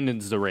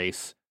abandons the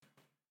race,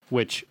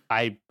 which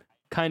I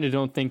kind of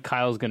don't think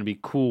Kyle's going to be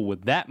cool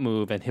with that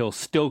move, and he'll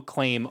still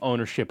claim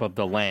ownership of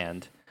the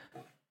land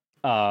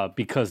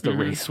because the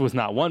race was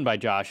not won by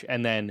Josh.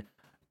 And then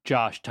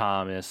Josh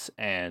Thomas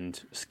and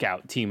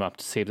Scout team up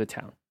to save the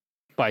town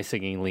by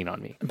singing Lean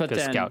On Me, But because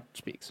then- Scout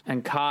speaks.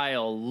 And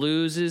Kyle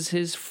loses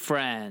his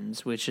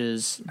friends, which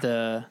is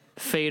the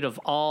fate of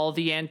all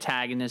the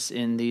antagonists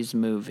in these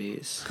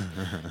movies.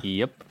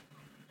 Yep.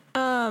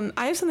 I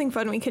have something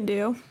fun we can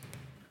do.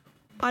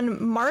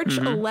 On March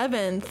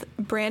 11th,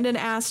 Brandon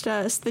asked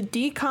us, the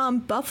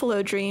DCOM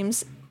Buffalo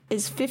Dreams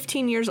is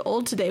 15 years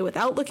old today.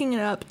 Without looking it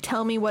up,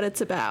 tell me what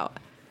it's about.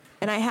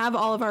 And I have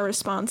all of our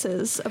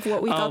responses of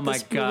what we thought my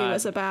this movie God.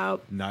 was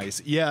about.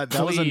 Nice. Yeah,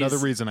 that was Please. another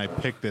reason I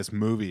picked this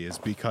movie, is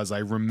because I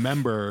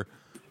remember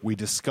we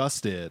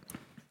discussed it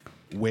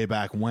way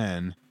back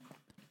when.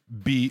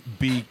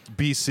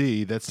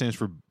 BC, that stands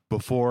for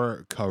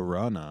before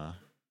Corona.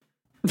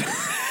 It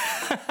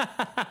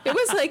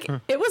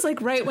was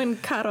like right when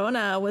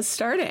Corona was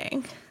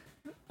starting.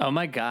 Oh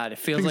my God! It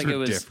feels Things like were it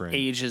was different.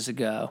 ages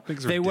ago.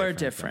 Things They were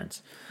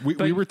different different. We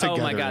But- were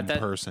together oh my God, in that-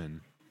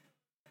 person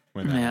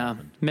when that Yeah,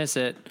 happened. miss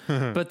it.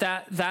 But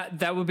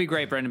that would be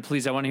great, Brendan.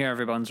 Please, I want to hear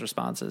everyone's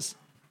responses.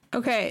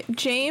 Okay,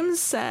 James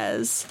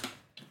says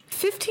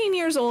 15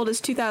 years old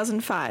is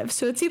 2005,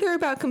 so it's either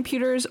about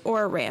computers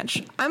or a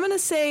ranch. I'm going to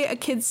say a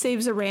kid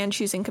saves a ranch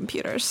using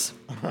computers.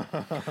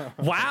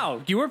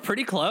 Wow, you were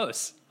pretty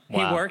close.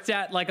 Wow. He worked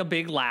at like a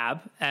big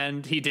lab,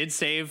 and he did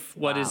save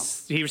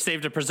he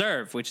saved a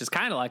preserve, which is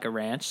kind of like a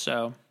ranch.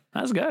 So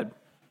that was good.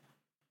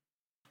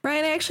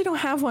 Ryan, I actually don't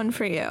have one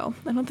for you.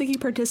 I don't think you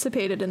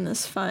participated in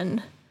this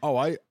fun. Oh,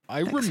 I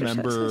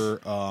remember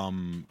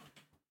Exercises.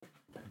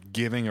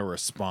 giving a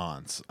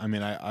response. I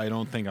mean, I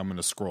don't think I'm going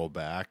to scroll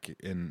back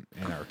in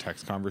our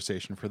text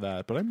conversation for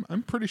that, but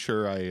I'm pretty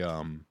sure I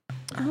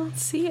I don't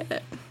see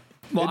it.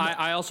 Well,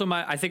 I also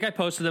I think I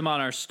posted them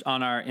on our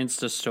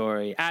Insta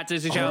story at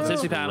Disney Channel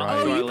Tipsy Panel right. to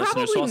Oh, our you listeners.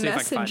 probably So I'll see if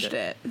I can find messaged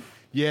it. it.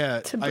 yeah,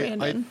 To I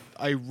Brandon.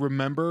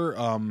 remember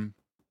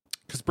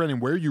because Brendan,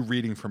 where are you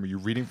reading from? Are you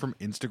reading from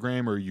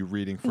Instagram or are you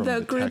reading from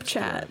The group text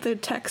chat, thread? the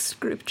text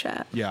group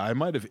chat. Yeah, I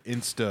might have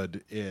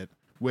insta'd it,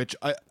 which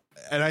I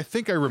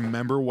think I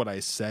remember what I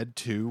said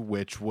too,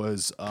 which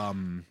was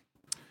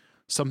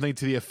something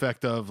to the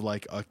effect of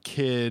like a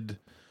kid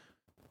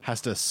has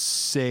to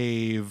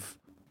save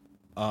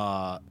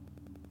a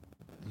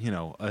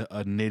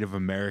Native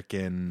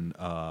American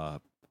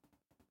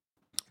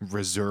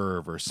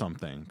reserve or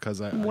something,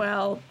 because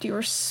Well, you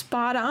were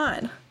spot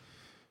on.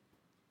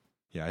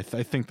 I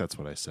think that's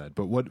what I said.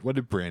 But what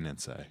did Brandon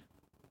say?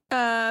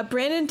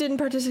 Brandon didn't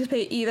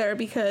participate either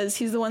because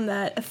he's the one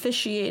that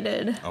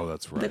officiated Oh,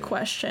 that's right. the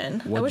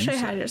question. I What'd wish you I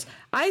had say? yours.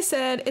 I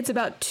said it's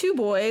about two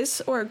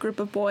boys, or a group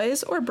of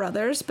boys, or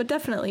brothers, but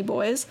definitely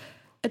boys,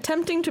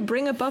 attempting to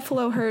bring a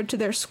buffalo herd to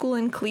their school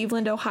in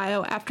Cleveland,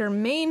 Ohio, after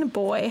Maine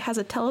boy has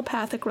a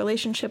telepathic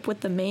relationship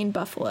with the Maine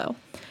buffalo.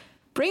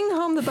 Bringing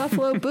home the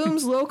buffalo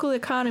booms local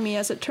economy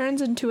as it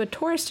turns into a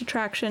tourist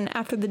attraction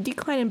after the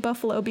decline in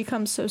buffalo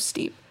becomes so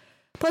steep.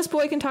 Plus,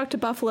 boy can talk to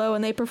buffalo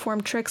and they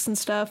perform tricks and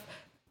stuff.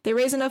 They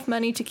raise enough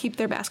money to keep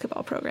their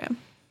basketball program.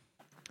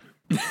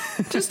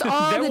 Just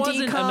all There the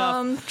wasn't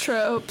decom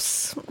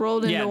tropes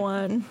rolled into Yeah.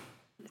 one.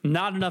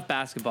 Not enough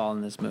basketball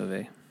in this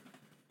movie.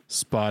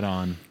 Spot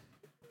on.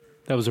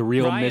 That was a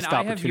real Ryan, missed I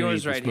have opportunity.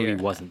 yours This right movie here.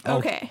 wasn't.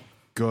 Okay.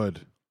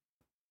 Good.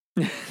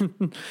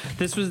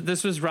 This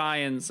was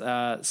Ryan's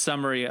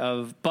summary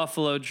of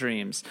Buffalo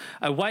Dreams.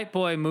 A white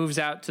boy moves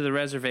out to the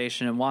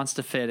reservation and wants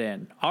to fit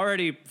in.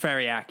 Already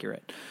very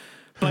accurate.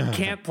 But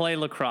can't play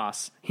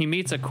lacrosse. He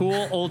meets a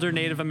cool older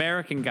Native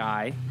American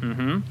guy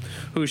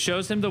who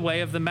shows him the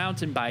way of the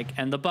mountain bike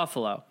and the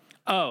buffalo.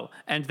 Oh,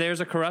 and there's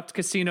a corrupt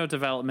casino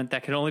development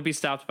that can only be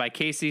stopped by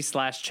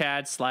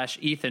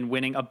Casey/Chad/Ethan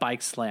winning a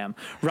bike slam.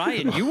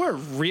 Ryan, you were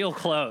real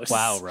close.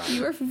 Wow, Ryan.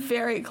 You were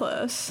very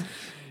close.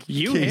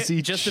 You Casey,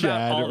 hit just Chad,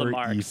 about all the or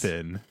marks.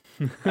 Ethan.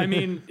 I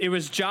mean, it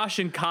was Josh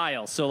and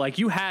Kyle, so like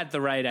you had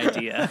the right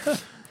idea.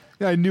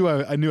 Yeah, I knew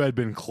I'd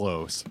been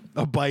close.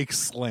 A bike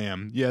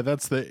slam. Yeah,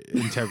 that's the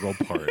integral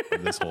part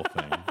of this whole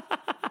thing.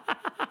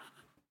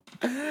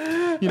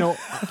 You know,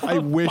 I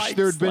wish Bike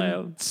there'd been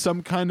slam.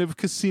 some kind of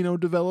casino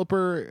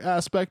developer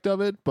aspect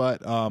of it,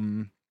 but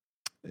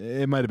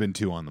it might have been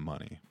too on the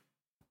money.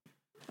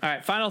 All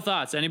right, final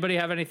thoughts. Anybody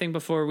have anything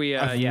before we?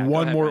 I have Yeah, go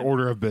one ahead, more Ryan.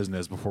 order of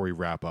business before we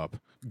wrap up.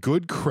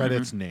 Good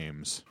credits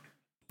names.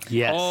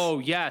 Yes. Oh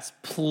yes,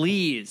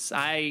 please.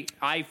 I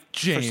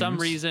for some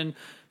James. reason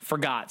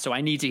forgot, so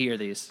I need to hear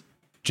these.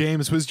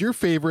 James, was your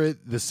favorite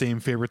the same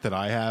favorite that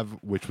I have,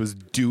 which was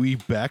Dewey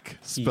Beck,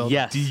 spelled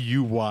Yes.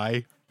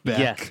 D-U-Y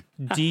Beck?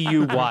 Yes.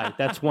 D-U-Y.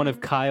 That's one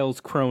of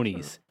Kyle's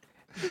cronies.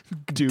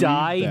 Dewey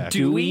Die Beck.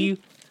 Dewey.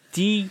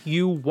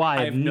 D-U-Y. I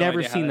I've have no never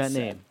idea how seen that's that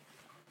said. name.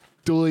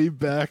 Dewey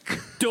Beck.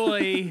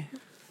 Doy.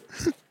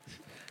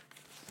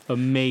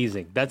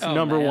 Amazing. That's Oh,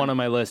 number man. one on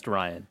my list,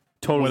 Ryan.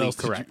 Totally else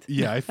correct.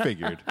 Yeah, I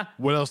figured.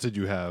 What else did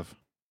you have?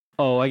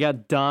 Oh, I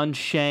got Don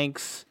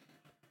Shanks.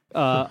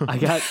 I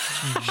got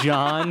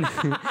John.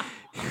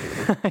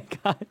 I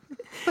got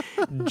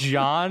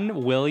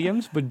John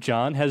Williams, but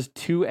John has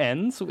 2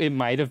 N's. It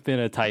might have been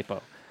a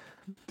typo.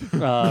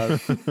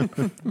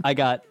 I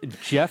got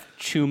Jeff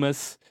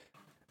Chumas,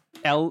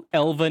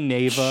 Elva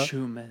Neva.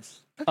 Chumas.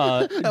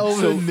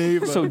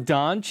 So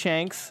Don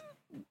Shanks,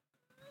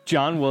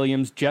 John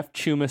Williams, Jeff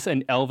Chumas,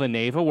 and Elva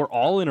Neva were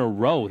all in a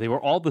row. They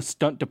were all the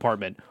stunt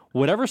department.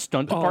 Whatever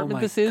stunt department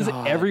my this is,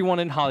 God. everyone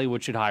in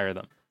Hollywood should hire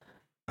them.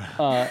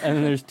 And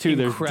then there's 2.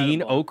 There's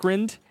Dean Incredible.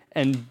 Okrend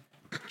and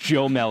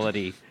Joe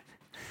Melody.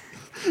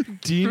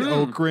 Dean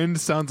Okrend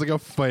sounds like a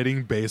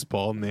fighting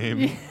baseball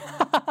name.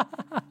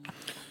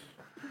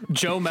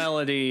 Joe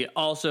Melody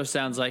also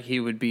sounds like he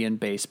would be in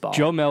baseball.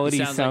 Joe Melody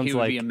sounds sounds he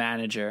would be like- a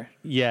manager.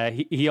 Yeah,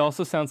 he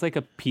also sounds like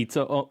a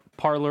pizza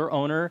parlor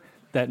owner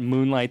that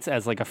moonlights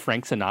as like a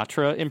Frank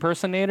Sinatra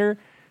impersonator.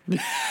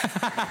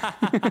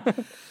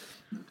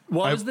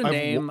 What was the I've-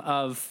 name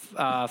of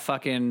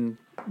fucking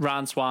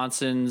Ron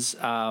Swanson's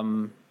Duke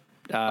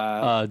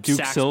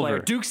sax Silver. player?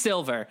 Duke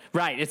Silver.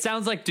 Right. It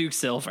sounds like Duke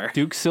Silver.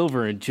 Duke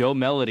Silver and Joe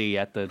Melody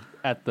at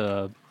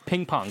the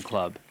ping pong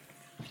club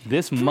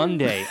this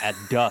Monday at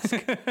dusk.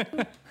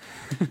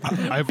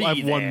 I've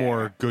one there.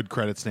 more good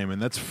credits name,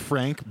 and that's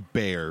Frank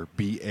Bear,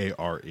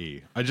 Bare.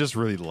 I just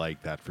really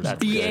like that for some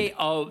reason.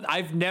 B-A-O.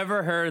 I've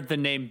never heard the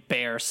name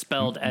Bear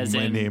spelled as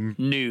My in name-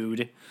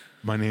 nude.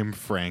 My name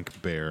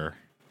Frank Bear.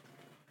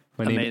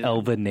 My name Amazing.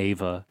 Elva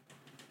Neva.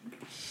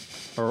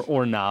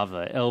 Or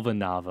Nava. Elva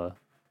Nava.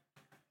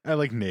 I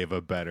like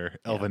Neva better.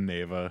 Elva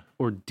Neva.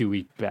 Or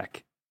Dewey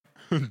Beck.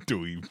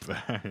 Dewey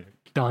back.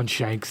 Don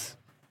Shanks.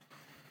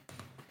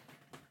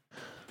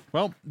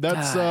 Well,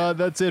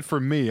 that's it for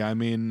me. I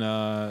mean,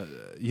 other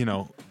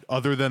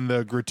than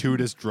the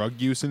gratuitous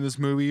drug use in this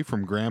movie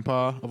from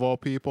Grandpa of all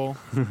people,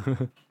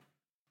 I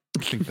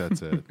think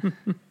that's it.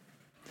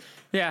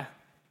 Yeah.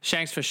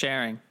 Shanks for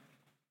sharing.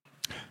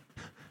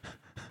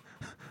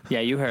 Yeah,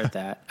 you heard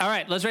that. All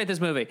right, let's rate this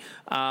movie.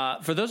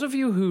 For those of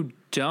you who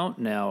don't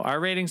know, our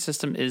rating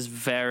system is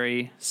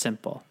very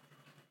simple.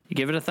 You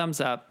give it a thumbs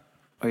up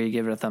or you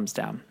give it a thumbs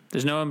down.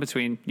 There's no in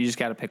between. You just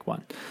got to pick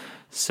one.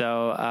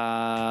 So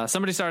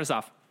somebody start us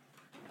off.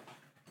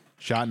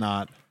 Shot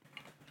not.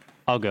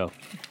 I'll go.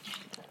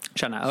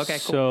 Shana. Okay,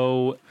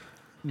 cool. So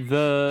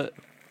the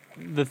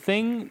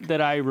thing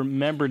that I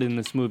remembered in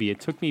this movie, it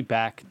took me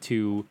back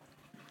to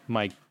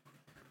my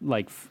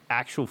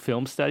actual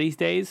film studies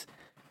days.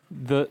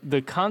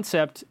 The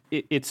concept,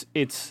 it's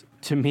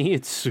to me,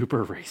 it's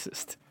super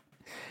racist.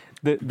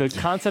 The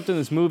concept in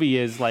this movie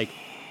is like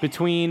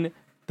between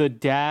the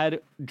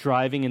dad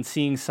driving and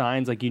seeing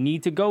signs like you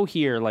need to go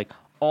here, like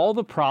all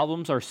the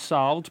problems are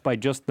solved by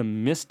just the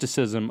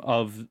mysticism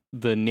of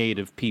the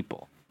native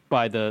people,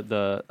 by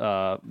the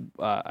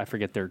I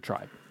forget their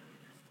tribe.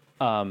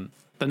 The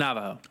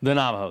Navajo. The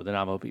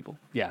Navajo people.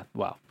 Yeah,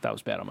 wow, that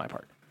was bad on my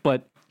part.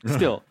 But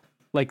still,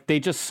 like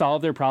they just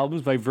solve their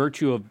problems by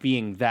virtue of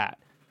being that,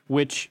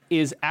 which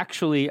is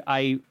actually,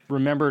 I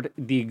remembered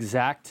the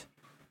exact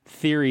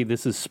theory.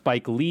 This is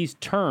Spike Lee's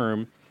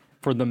term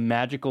for the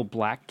magical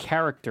black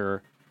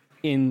character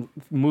in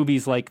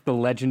movies like The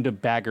Legend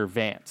of Bagger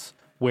Vance,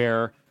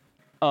 where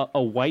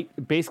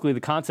basically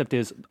the concept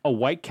is a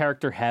white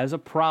character has a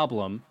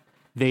problem,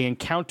 they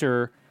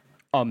encounter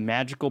a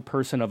magical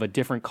person of a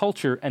different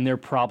culture, and their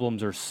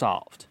problems are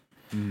solved.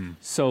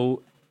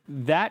 So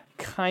that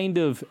kind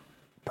of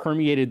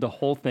permeated the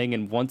whole thing,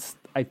 and once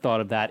I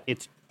thought of that,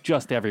 it's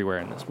just everywhere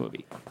in this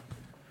movie.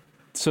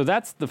 So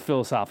that's the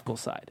philosophical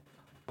side.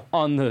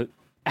 On the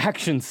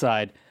action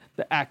side,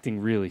 the acting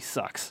really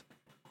sucks.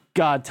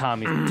 God,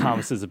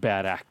 Thomas is a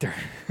bad actor.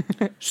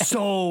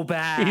 So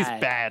bad. He's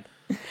bad.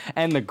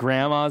 And the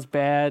grandma's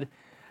bad.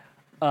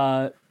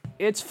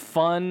 It's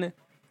fun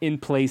in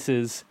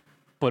places,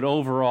 but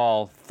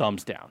overall,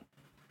 thumbs down.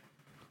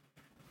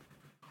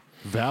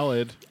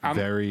 Valid.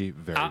 Very,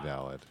 very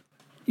valid.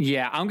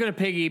 Yeah, I'm going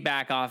to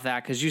piggyback off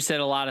that because you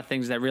said a lot of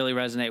things that really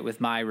resonate with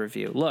my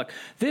review. Look,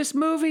 this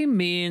movie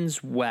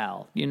means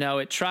well. You know,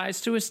 it tries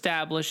to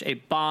establish a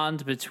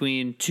bond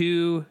between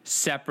two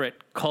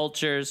separate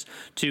cultures,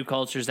 two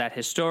cultures that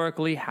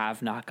historically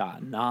have not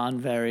gotten on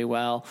very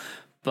well.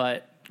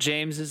 But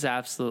James is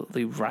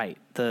absolutely right.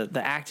 The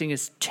acting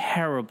is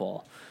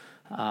terrible.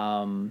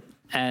 And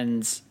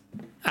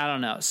I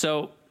don't know.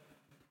 So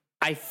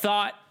I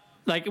thought,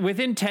 like,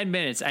 within 10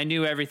 minutes, I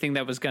knew everything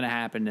that was going to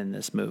happen in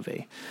this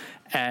movie.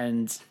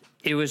 And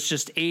it was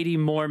just 80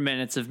 more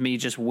minutes of me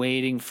just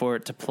waiting for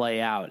it to play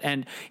out.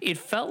 And it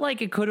felt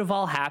like it could have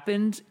all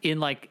happened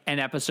in, like, an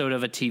episode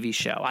of a TV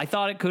show. I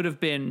thought it could have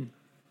been,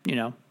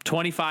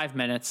 25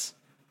 minutes,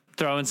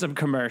 throw in some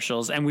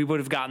commercials, and we would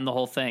have gotten the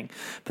whole thing.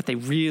 But they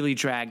really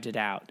dragged it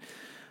out.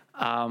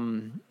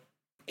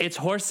 It's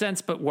horse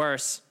sense, but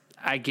worse.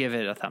 I give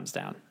it a thumbs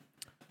down.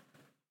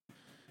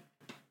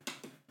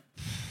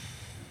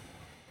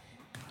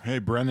 Hey,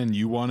 Brennan,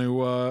 you want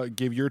to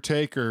give your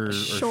take, or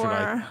Sure. should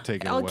I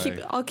take it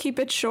away? I'll keep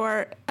it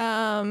short.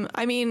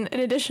 I mean, in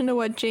addition to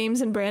what James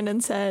and Brandon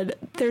said,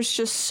 there's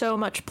just so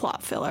much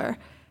plot filler.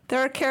 There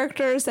are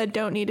characters that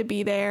don't need to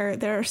be there.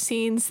 There are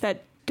scenes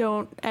that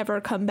don't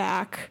ever come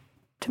back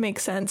to make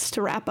sense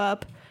to wrap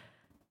up.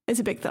 It's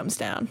a big thumbs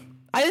down.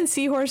 I didn't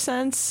see Horse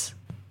Sense,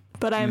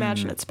 but I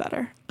imagine it's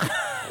better.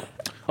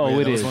 Oh, Yeah,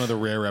 it that was is. one of the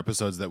rare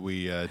episodes that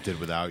we did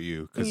without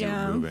you because you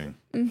Yeah. were moving.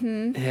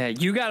 Yeah,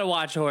 you got to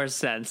watch Horse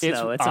Sense, It's-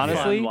 though. It's a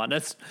honestly- fun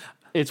one.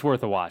 It's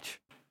worth a watch.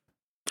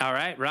 All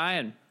right,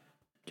 Ryan,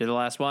 you're the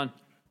last one.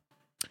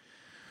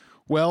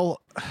 Well,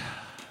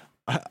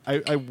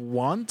 I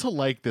want to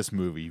like this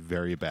movie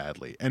very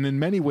badly, and in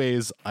many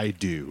ways, I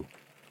do.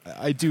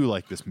 I do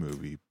like this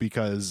movie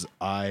because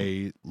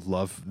I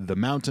love the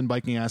mountain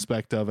biking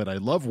aspect of it. I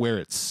love where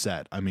it's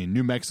set. I mean,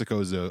 New Mexico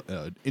is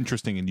a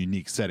interesting and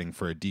unique setting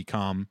for a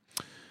DCOM,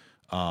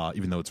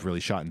 even though it's really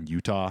shot in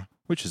Utah,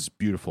 which is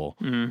beautiful.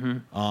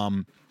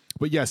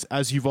 But yes,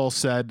 as you've all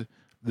said,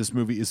 this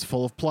movie is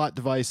full of plot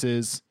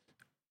devices.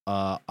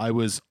 I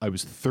was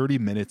 30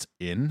 minutes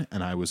in,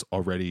 and I was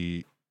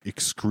already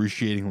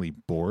excruciatingly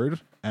bored,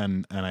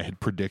 and I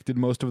had predicted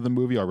most of the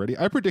movie already.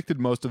 I predicted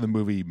most of the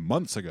movie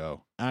months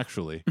ago,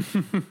 actually.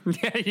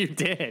 Yeah, you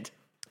did.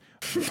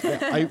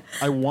 I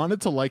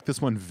wanted to like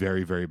this one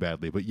very, very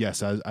badly, but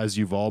yes, as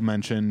you've all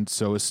mentioned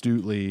so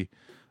astutely,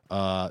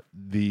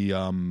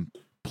 the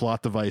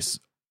plot device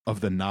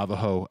of the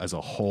Navajo as a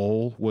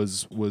whole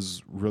was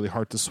really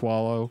hard to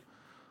swallow.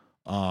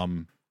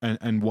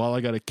 And while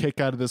I got a kick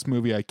out of this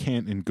movie, I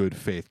can't in good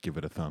faith give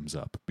it a thumbs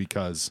up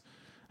because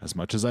as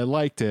much as I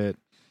liked it,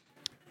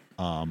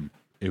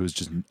 it was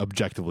just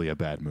objectively a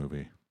bad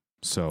movie.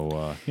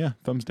 So yeah,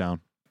 thumbs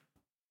down.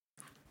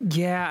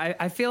 Yeah,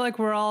 I feel like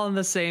we're all on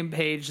the same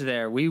page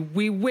there. We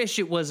wish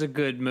it was a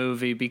good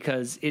movie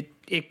because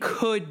it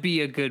could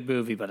be a good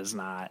movie, but it's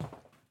not.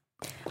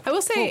 I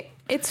will say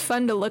it's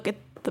fun to look at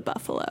the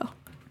buffalo.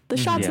 The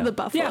shots Yeah. of the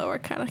buffalo Yeah. are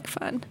kind of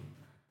fun.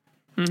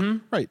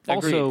 Right.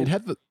 Also, it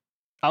had the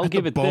I'll had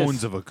give the it bones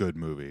this. of a good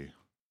movie.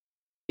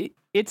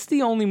 It's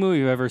the only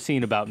movie I've ever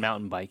seen about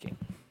mountain biking.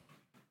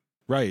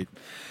 Right.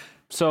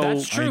 So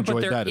That's true, but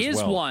enjoyed there that as is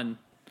well. one.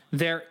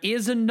 There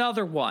is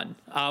another one,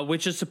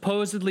 which is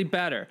supposedly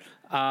better.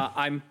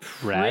 I'm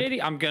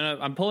pretty. I'm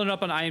pulling it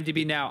up on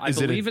IMDb now. I Is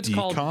believe it it's a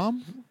called.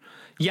 DCOM?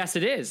 Yes,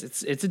 it is.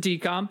 It's a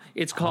DCOM.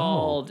 It's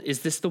called. Is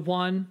this the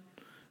one?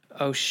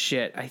 Oh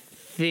shit! I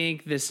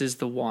think this is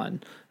the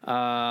one.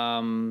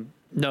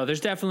 No,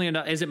 there's definitely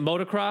another. Is it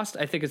motocrossed?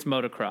 I think it's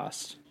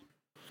motocrossed.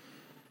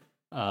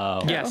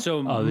 Yeah,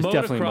 so there's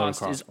definitely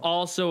motocross motocross. is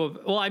also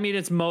well. I mean,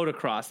 it's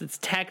motocross. It's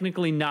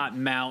technically not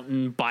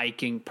mountain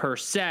biking per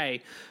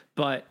se,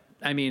 but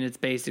I mean, it's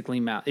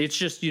basically It's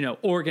just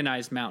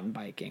organized mountain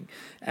biking,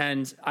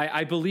 and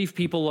I believe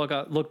people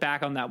look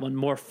back on that one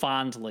more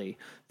fondly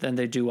than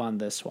they do on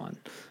this one.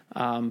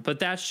 But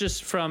that's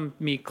just from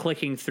me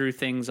clicking through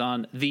things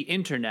on the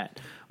internet.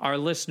 Our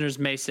listeners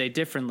may say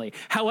differently.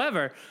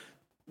 However,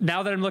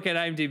 now that I'm looking at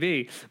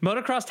IMDb,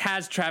 Motocross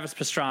has Travis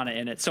Pastrana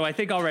in it, so I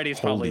think already it's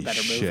probably a Holy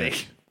better shit. movie.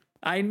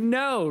 I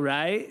know,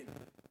 right?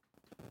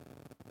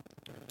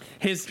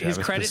 His Travis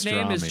credit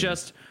name is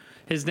Pastrana.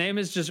 his name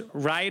is just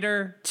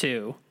Rider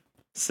 2.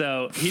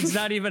 So he's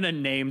not even a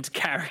named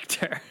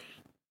character.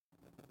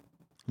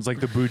 It's like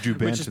the Buju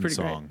Which is Banton pretty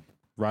great. song,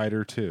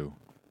 Rider 2,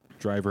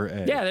 Driver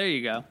A. Yeah, there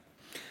you go.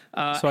 So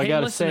I hey,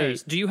 gotta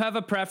listeners, say, do you have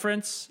a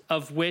preference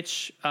of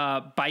which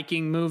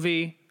biking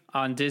movie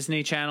on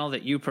Disney Channel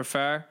that you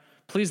prefer?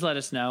 Please let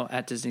us know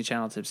at Disney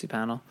Channel Tipsy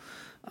Panel.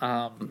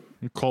 Call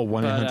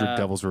 1-800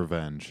 Devil's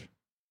Revenge.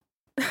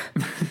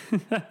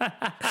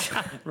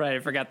 Right, I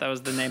forgot that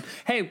was the name.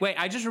 Hey, wait,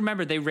 I just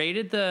remembered they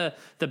rated the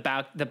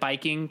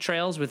biking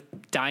trails with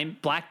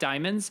black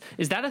diamonds.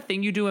 Is that a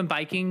thing you do in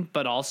biking,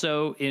 but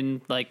also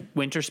in like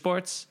winter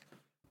sports?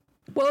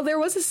 Well, there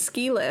was a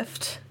ski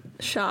lift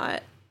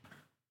shot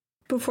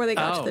before they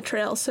got Oh. to the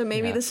trail, so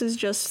maybe Yeah. this is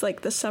just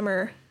like the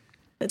summer.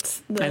 It's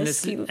the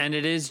ski. And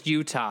it is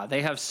Utah.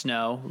 They have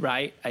snow,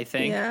 right? I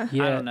think. Yeah. I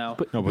don't know.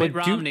 But, No, Mitt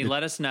but Romney,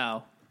 let us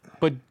know.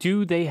 but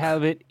do they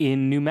have it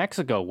in New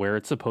Mexico where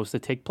it's supposed to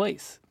take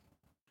place?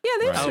 Yeah,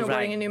 they have Right. Oh, snowboarding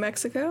right. in New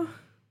Mexico.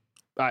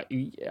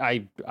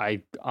 I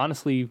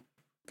honestly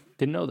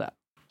didn't know that.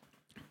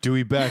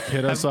 Dewey Beck,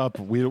 hit us up.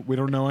 We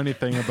don't know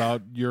anything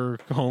about your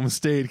home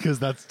state because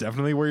that's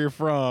definitely where you're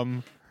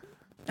from.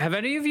 Have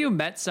any of you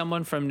met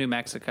someone from New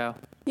Mexico?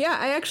 Yeah,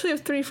 I actually have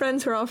 3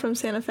 friends who are all from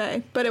Santa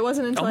Fe, but it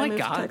wasn't until Oh I my moved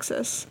God. to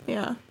Texas.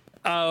 Yeah,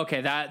 Oh,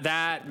 okay,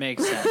 that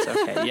makes sense.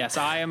 Okay, yes,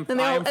 I am. and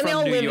they I all am from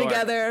live New York.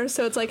 together,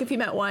 so it's like if you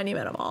met one, you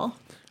met them all.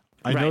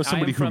 I know Right,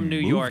 somebody I am from who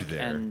New moved York,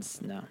 there.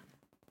 and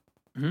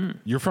no.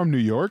 You're from New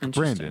York,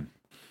 Interesting. Brandon.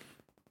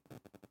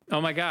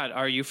 Oh my God,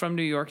 are you from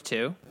New York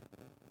too?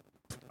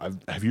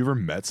 Have you ever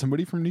met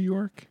somebody from New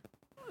York?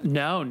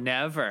 No,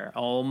 never.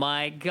 Oh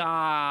my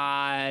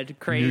God,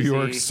 crazy. New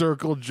York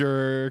circle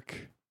jerk.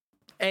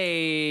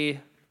 Hey,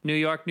 New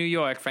York,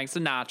 Frank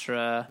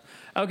Sinatra.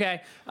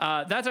 Okay,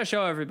 that's our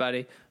show,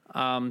 everybody.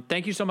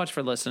 Thank you so much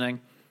for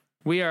listening.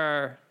 We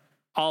are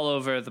all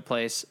over the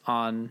place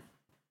on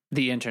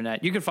the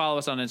internet. You can follow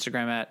us on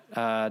Instagram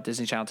at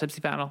Disney Channel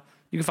Tipsy Panel.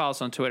 You can follow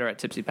us on Twitter at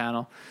Tipsy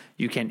Panel.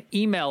 You can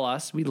email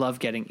us. We love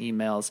getting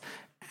emails.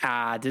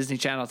 Disney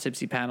Channel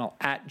Tipsy Panel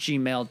at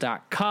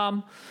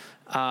gmail.com.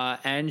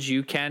 And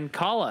you can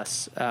call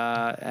us.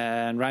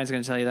 And Ryan's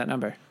going to tell you that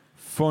number.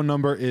 Phone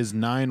number is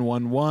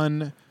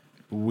 911.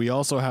 We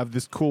also have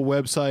this cool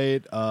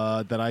website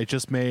that I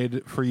just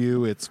made for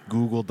you. It's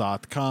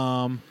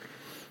google.com.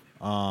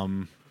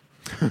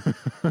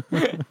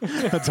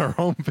 That's our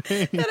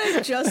homepage. That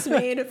I just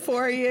made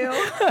for you.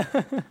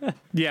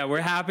 Yeah,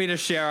 we're happy to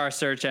share our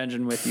search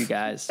engine with you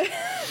guys.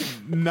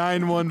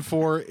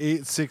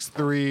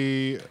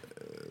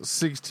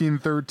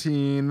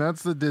 914-863-1613.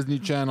 That's the Disney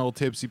Channel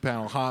Tipsy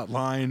Panel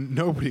hotline.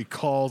 Nobody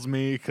calls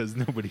me because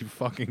nobody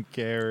fucking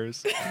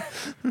cares.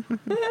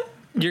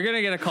 You're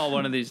gonna get a call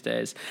one of these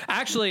days.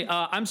 Actually,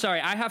 I'm sorry.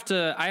 I have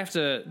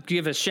to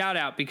give a shout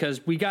out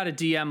because we got a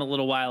DM a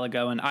little while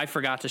ago and I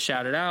forgot to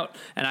shout it out,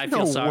 and I feel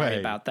No sorry way.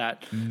 about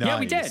that. Nice. Yeah,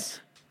 we did.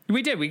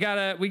 We did. We got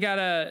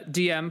a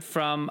DM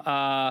from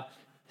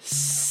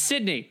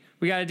Sydney.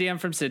 We got a DM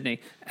from Sydney,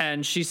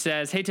 and she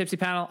says, "Hey, Tipsy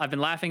Panel, I've been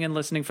laughing and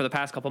listening for the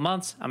past couple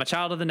months. I'm a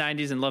child of the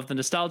 90s and love the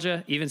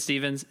nostalgia. Even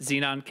Stevens,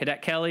 Xenon,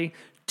 Cadet Kelly,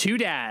 two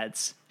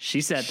dads." She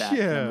said that.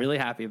 Yeah. I'm really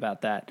happy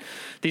about that.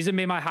 These have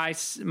made my high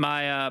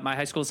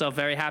school self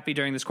very happy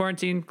during this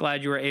quarantine.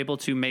 Glad you were able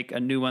to make a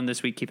new one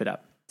this week. Keep it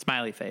up.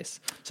 Smiley face.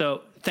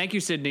 So thank you,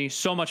 Sydney,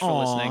 so much for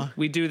listening.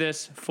 We do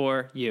this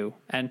for you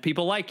and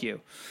people like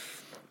you.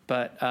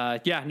 But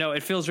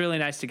it feels really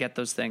nice to get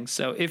those things.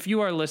 So if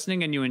you are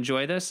listening and you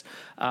enjoy this,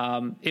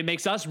 it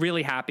makes us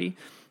really happy.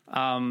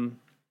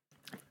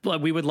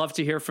 We would love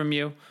to hear from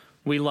you.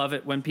 We love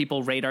it when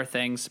people rate our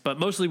things, but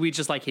mostly we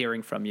just like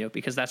hearing from you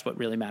because that's what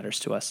really matters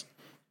to us.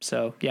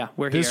 So yeah,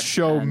 we're here. This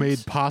show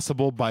made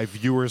possible by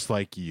viewers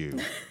like you.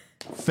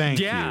 Thank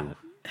you.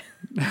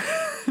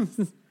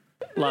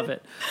 Love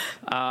it.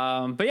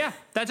 But yeah,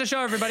 that's a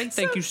show, everybody.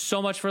 Thank you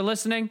so much for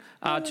listening.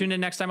 Tune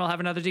in next time. I'll have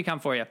another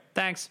decom for you.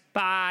 Thanks.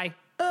 Bye.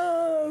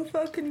 Oh,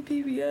 fucking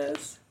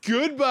PBS.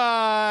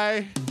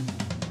 Goodbye.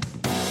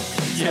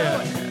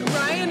 Yeah.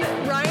 Ryan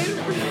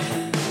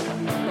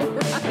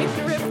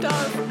ripped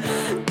off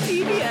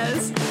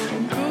PBS,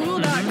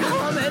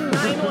 Google.com, and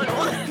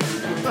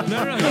 911.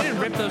 No, he didn't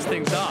rip those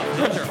things off.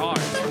 Those are ours.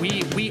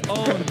 We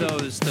own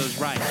those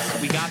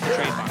rights. We got the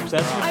trademarks.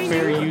 That's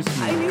fair use.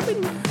 I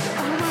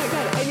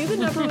knew the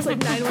number was like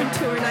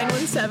 912 or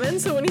 917.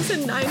 So when he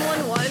said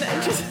 911,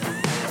 I just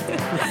it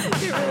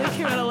really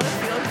came out of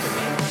left field for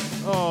me.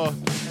 Oh,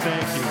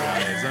 thank you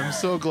guys. I'm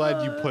so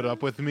glad you put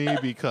up with me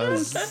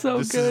because so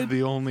this good. is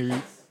the only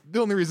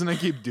reason I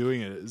keep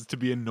doing it is to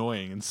be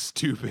annoying and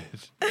stupid.